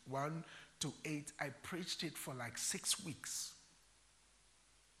 verse 1 to 8. I preached it for like 6 weeks.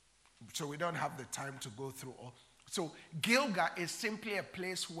 So we don't have the time to go through all. So Gilgal is simply a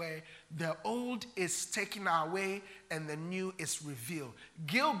place where the old is taken away and the new is revealed.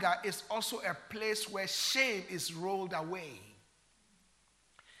 Gilgal is also a place where shame is rolled away.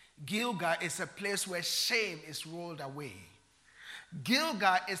 Gilgal is a place where shame is rolled away.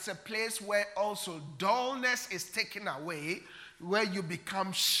 Gilgal is a place where also dullness is taken away, where you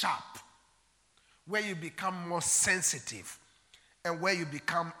become sharp, where you become more sensitive, and where you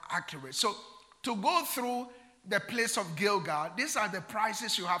become accurate. So to go through the place of Gilgal, these are the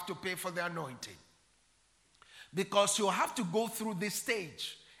prices you have to pay for the anointing. Because you have to go through this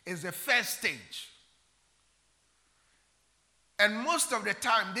stage. It's the first stage. And most of the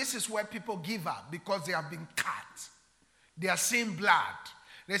time, this is where people give up because they have been cut. They are seeing blood.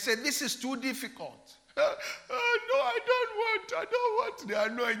 They say, this is too difficult. No, I don't want the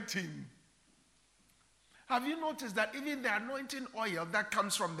anointing. Have you noticed that even the anointing oil that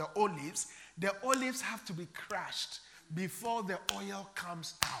comes from the olives have to be crushed before the oil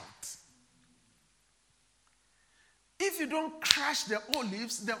comes out. If you don't crush the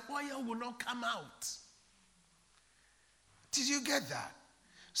olives, the oil will not come out. Did you get that?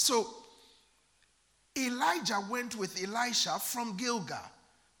 So, Elijah went with Elisha from Gilgal.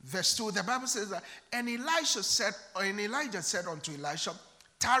 Verse 2, the Bible says that, and Elijah said unto Elisha,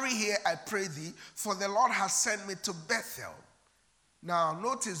 tarry here, I pray thee, for the Lord has sent me to Bethel. Now,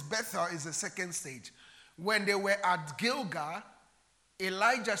 notice Bethel is the second stage. When they were at Gilgal,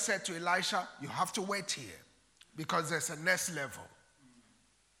 Elijah said to Elisha, you have to wait here because there's a next level.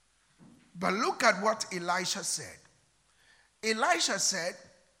 But look at what Elisha said. Elisha said,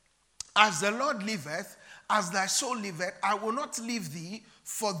 as the Lord liveth, as thy soul liveth, I will not leave thee,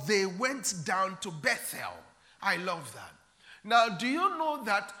 for they went down to Bethel. I love that. Now, do you know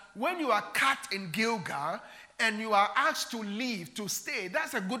that when you are cut in Gilgal and you are asked to leave, to stay,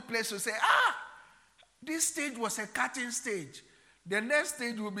 that's a good place to say, this stage was a cutting stage. The next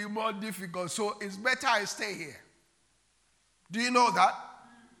stage will be more difficult, so it's better I stay here. Do you know that?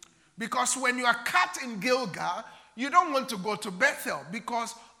 Because when you are cut in Gilgal, you don't want to go to Bethel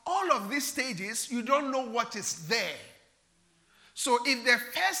because all of these stages, you don't know what is there. So if the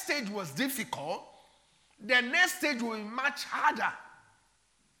first stage was difficult, the next stage will be much harder.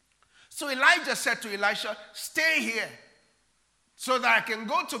 So Elijah said to Elisha, stay here so that I can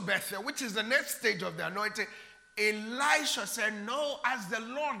go to Bethel, which is the next stage of the anointing. Elisha said, no, as the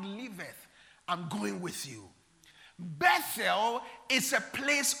Lord liveth, I'm going with you. Bethel is a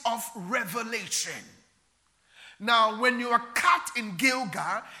place of revelation. Now, when you are cut in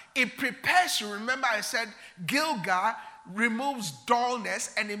Gilgal, it prepares you. Remember I said Gilgal removes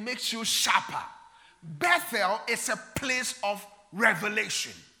dullness and it makes you sharper. Bethel is a place of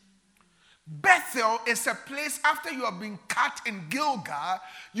revelation. Bethel is a place after you have been cut in Gilgal,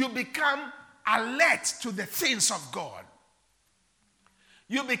 you become alert to the things of God.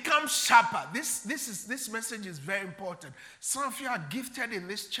 You become sharper. This message is very important. Some of you are gifted in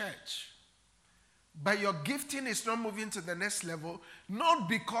this church, but your gifting is not moving to the next level, not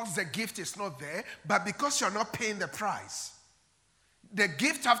because the gift is not there, but because you're not paying the price. The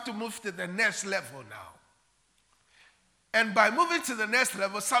gift have to move to the next level now. And by moving to the next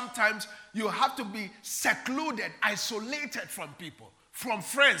level, sometimes you have to be secluded, isolated from people, from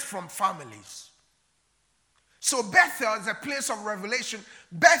friends, from families. So Bethel is a place of revelation.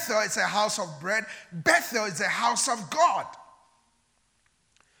 Bethel is a house of bread. Bethel is a house of God.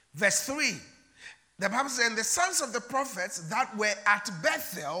 Verse 3, the Bible says, and the sons of the prophets that were at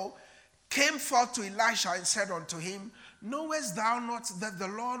Bethel came forth to Elisha and said unto him, knowest thou not that the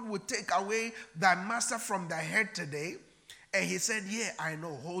Lord would take away thy master from thy head today? And he said, yea, I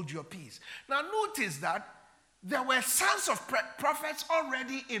know, hold your peace. Now notice that there were sons of prophets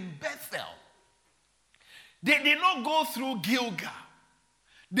already in Bethel. They did not go through Gilgal.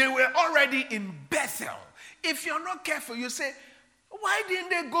 They were already in Bethel. If you're not careful, you say, why didn't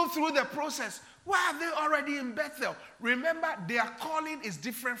they go through the process? Why are they already in Bethel? Remember, their calling is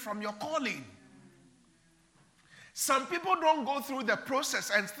different from your calling. Some people don't go through the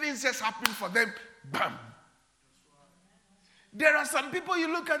process and things just happen for them. Bam. There are some people you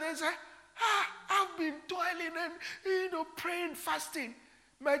look at and say, I've been toiling and praying, fasting.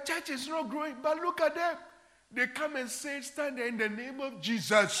 My church is not growing, but look at them. They come and say, stand there in the name of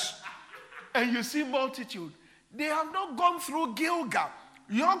Jesus. And you see multitude. They have not gone through Gilgal.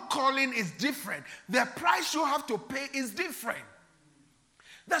 Your calling is different. The price you have to pay is different.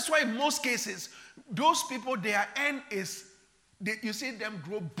 That's why in most cases, those people, their end is, you see them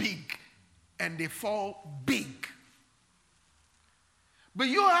grow big and they fall big. But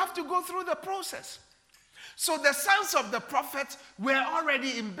you have to go through the process. So the sons of the prophets were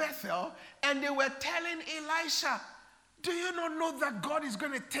already in Bethel and they were telling Elisha, do you not know that God is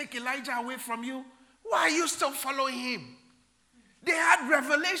going to take Elijah away from you? Why are you still following him? They had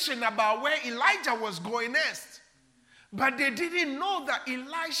revelation about where Elijah was going next. But they didn't know that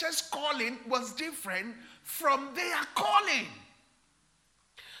Elisha's calling was different from their calling.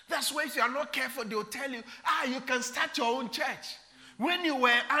 That's why if you are not careful, they'll tell you, you can start your own church. When you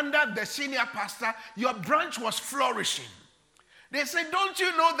were under the senior pastor, your branch was flourishing. They say, don't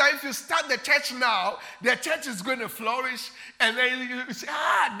you know that if you start the church now, the church is going to flourish? And then you say,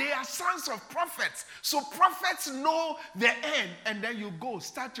 they are sons of prophets. So prophets know the end. And then you go,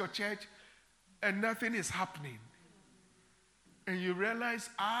 start your church, and nothing is happening. And you realize,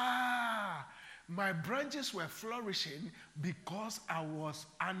 my branches were flourishing because I was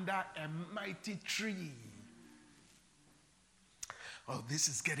under a mighty tree. Oh, this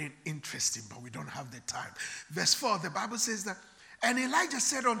is getting interesting, but we don't have the time. Verse 4, the Bible says that, and Elijah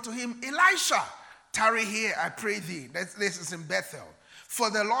said unto him, Elisha, tarry here, I pray thee. This is in Bethel. For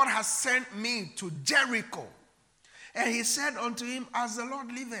the Lord has sent me to Jericho. And he said unto him, as the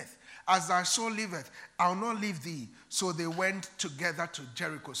Lord liveth, as thy soul liveth, I will not leave thee. So they went together to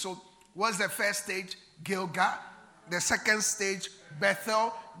Jericho. So what's the first stage? Gilgal. The second stage,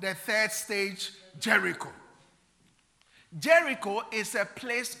 Bethel. The third stage, Jericho. Jericho is a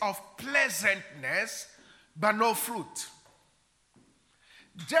place of pleasantness, but no fruit.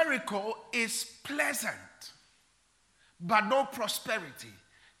 Jericho is pleasant, but no prosperity.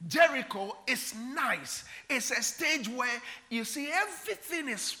 Jericho is nice. It's a stage where you see everything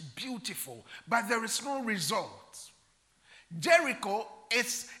is beautiful, but there is no result. Jericho,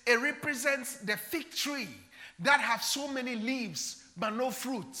 it represents the fig tree that has so many leaves, but no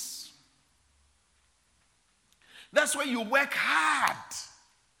fruits. That's why you work hard.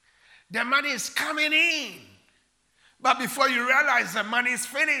 The money is coming in. But before you realize the money is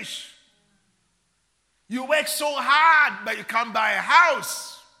finished. You work so hard, but you can't buy a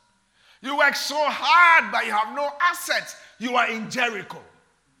house. You work so hard, but you have no assets. You are in Jericho.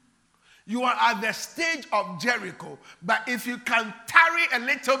 You are at the stage of Jericho. But if you can tarry a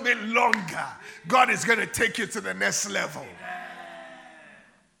little bit longer, God is going to take you to the next level.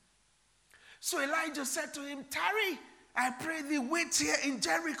 So Elijah said to him, tarry, I pray thee, wait here in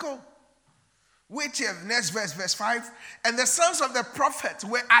Jericho. Wait here. Next verse, verse 5. And the sons of the prophet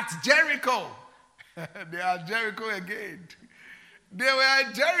were at Jericho. They are at Jericho again. They were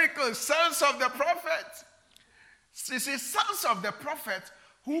at Jericho, sons of the prophet. You see, sons of the prophet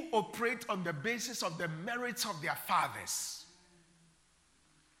who operate on the basis of the merits of their fathers.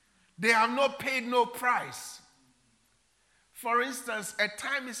 They have not paid no price. For instance, a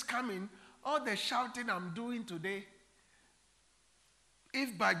time is coming all the shouting I'm doing today,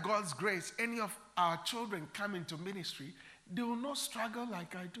 if by God's grace any of our children come into ministry, they will not struggle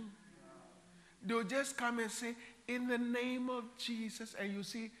like I do. They will just come and say, in the name of Jesus, and you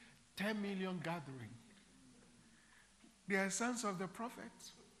see 10 million gathering. They are sons of the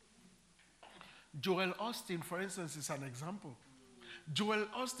prophets. Joel Austin, for instance, is an example. Joel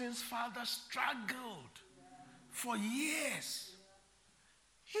Austin's father struggled for years.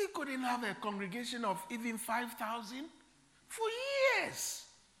 He couldn't have a congregation of even 5,000 for years.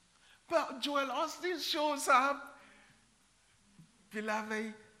 But Joel Austin shows up.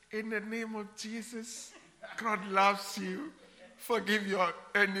 Beloved, in the name of Jesus, God loves you. Forgive your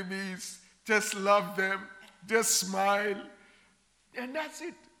enemies. Just love them. Just smile. And that's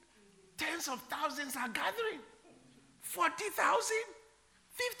it. Tens of thousands are gathering. 40,000,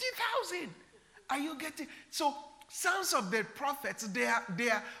 50,000. Are you getting? So, sons of the prophets,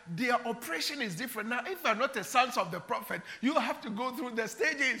 their operation is different. Now, if you're not a sons of the prophet, you have to go through the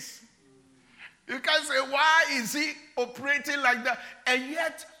stages. You can say, why is he operating like that? And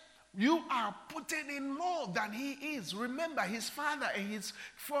yet, you are putting in more than he is. Remember, his father and his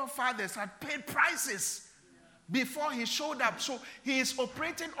forefathers had paid prices before he showed up. So he is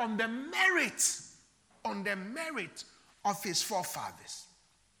operating on the merit of his forefathers.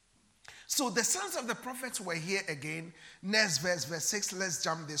 So the sons of the prophets were here again. Next verse 6. Let's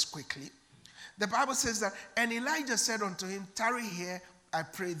jump this quickly. The Bible says that, and Elijah said unto him, tarry here, I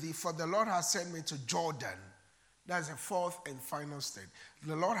pray thee, for the Lord has sent me to Jordan. That's the fourth and final stage.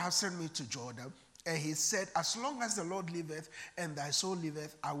 The Lord has sent me to Jordan, and he said, as long as the Lord liveth and thy soul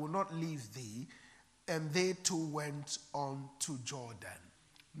liveth, I will not leave thee. And they too went on to Jordan.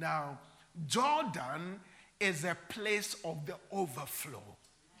 Now, Jordan is a place of the overflow.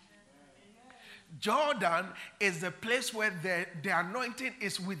 Jordan is the place where the anointing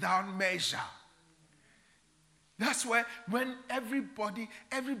is without measure. That's where when everybody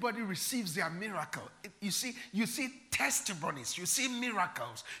receives their miracle. You see testimonies, you see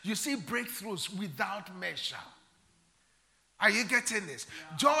miracles, you see breakthroughs without measure. Are you getting this?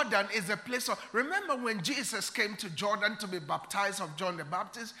 Yeah. Jordan is a place of, remember when Jesus came to Jordan to be baptized of John the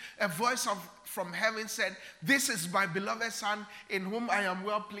Baptist, a voice from heaven said, this is my beloved son in whom I am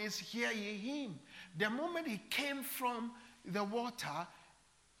well pleased, hear ye him. The moment he came from the water,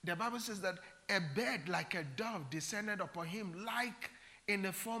 the Bible says that a bird like a dove descended upon him, like in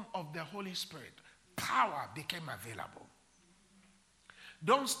the form of the Holy Spirit. Power became available.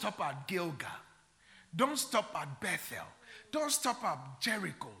 Don't stop at Gilgal. Don't stop at Bethel. Don't stop at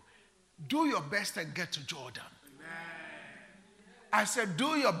Jericho. Do your best and get to Jordan. Amen. I said,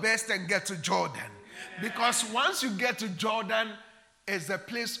 do your best and get to Jordan. Amen. Because once you get to Jordan, it's a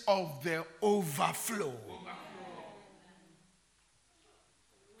place of the overflow.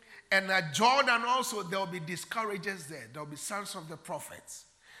 And at Jordan also, there will be discouragers there. There will be sons of the prophets.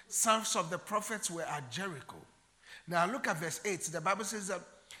 Sons of the prophets were at Jericho. Now look at verse 8. The Bible says that,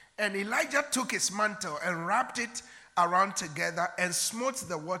 and Elijah took his mantle and wrapped it around together and smote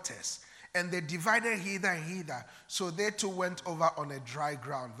the waters. And they divided hither and hither. So they too went over on a dry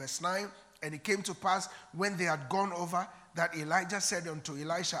ground. Verse 9. And it came to pass when they had gone over that Elijah said unto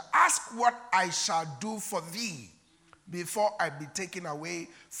Elisha, ask what I shall do for thee before I be taken away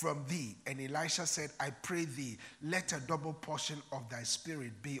from thee. And Elisha said, I pray thee, let a double portion of thy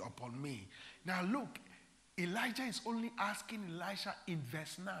spirit be upon me. Now look, Elijah is only asking Elisha in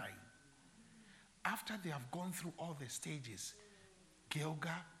verse 9. After they have gone through all the stages,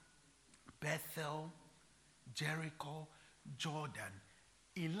 Gilgal, Bethel, Jericho, Jordan,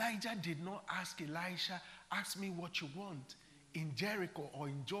 Elijah did not ask Elisha, ask me what you want in Jericho or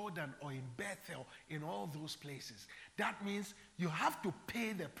in Jordan or in Bethel, in all those places. That means you have to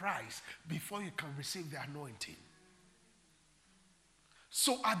pay the price before you can receive the anointing.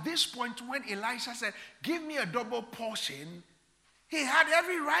 So at this point, when Elisha said, give me a double portion, he had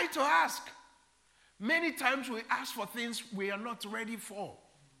every right to ask. Many times we ask for things we are not ready for.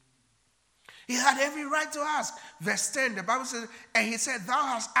 He had every right to ask. Verse 10, the Bible says, and he said, thou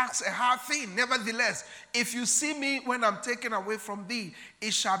hast asked a hard thing. Nevertheless, if you see me when I'm taken away from thee,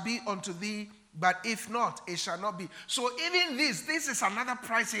 it shall be unto thee. But if not, it shall not be. So even this is another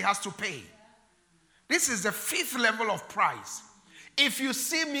price he has to pay. This is the fifth level of price. If you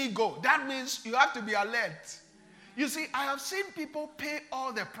see me go, that means you have to be alert. You see, I have seen people pay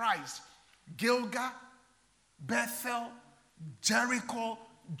all the price. Gilgal, Bethel, Jericho,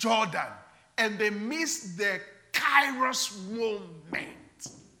 Jordan. And they miss the Kairos moment.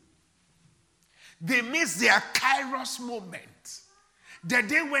 They miss their Kairos moment. The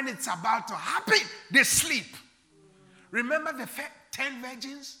day when it's about to happen, they sleep. Remember the 10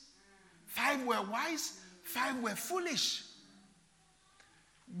 virgins? 5 were wise, 5 were foolish.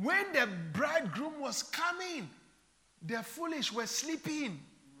 When the bridegroom was coming, the foolish were sleeping.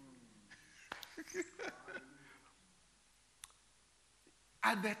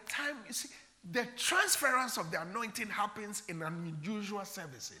 At the time, you see, the transference of the anointing happens in unusual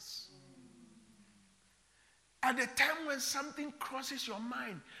services. At the time when something crosses your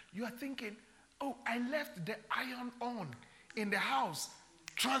mind, you are thinking, oh, I left the iron on in the house.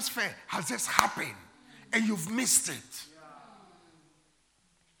 Transfer has just happened and you've missed it.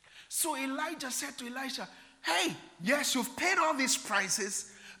 So Elijah said to Elisha, hey, yes, you've paid all these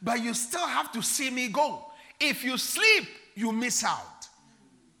prices, but you still have to see me go. If you sleep, you miss out.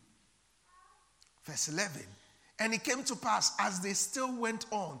 Verse 11, and it came to pass as they still went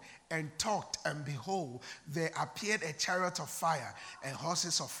on and talked, and behold, there appeared a chariot of fire and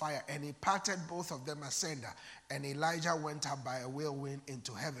horses of fire, and he parted both of them asunder. And Elijah went up by a whirlwind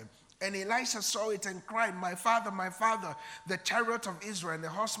into heaven. And Elisha saw it and cried, my father, the chariot of Israel and the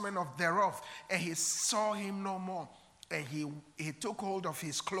horsemen of thereof. And he saw him no more. And he took hold of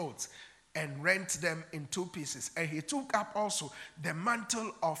his clothes and rent them in 2 pieces. And he took up also the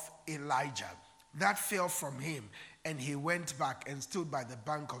mantle of Elijah that fell from him, and he went back and stood by the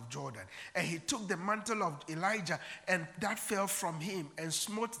bank of Jordan. And he took the mantle of Elijah, and that fell from him, and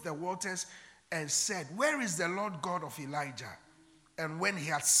smote the waters, and said, where is the Lord God of Elijah? And when he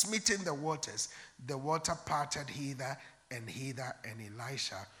had smitten the waters, the water parted hither, and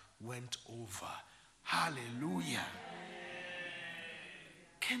Elisha went over. Hallelujah.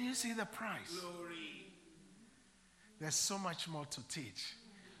 Can you see the price? Glory. There's so much more to teach,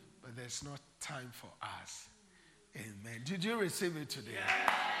 but there's not time for us. Amen. Did you receive it today?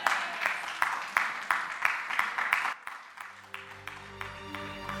 Yeah.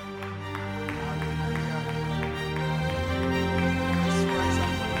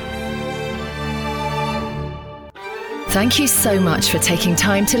 Thank you so much for taking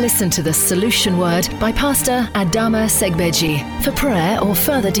time to listen to the Solution Word by Pastor Adama Segbeji. For prayer or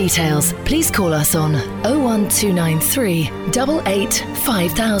further details, please call us on 01293 88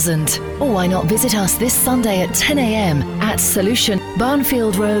 5000. Or why not visit us this Sunday at 10 a.m. at Solution,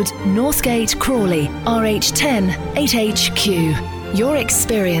 Barnfield Road, Northgate, Crawley, RH10 8HQ. Your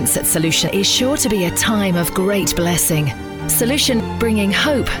experience at Solution is sure to be a time of great blessing. Solution, bringing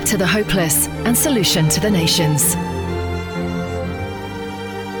hope to the hopeless and solution to the nations.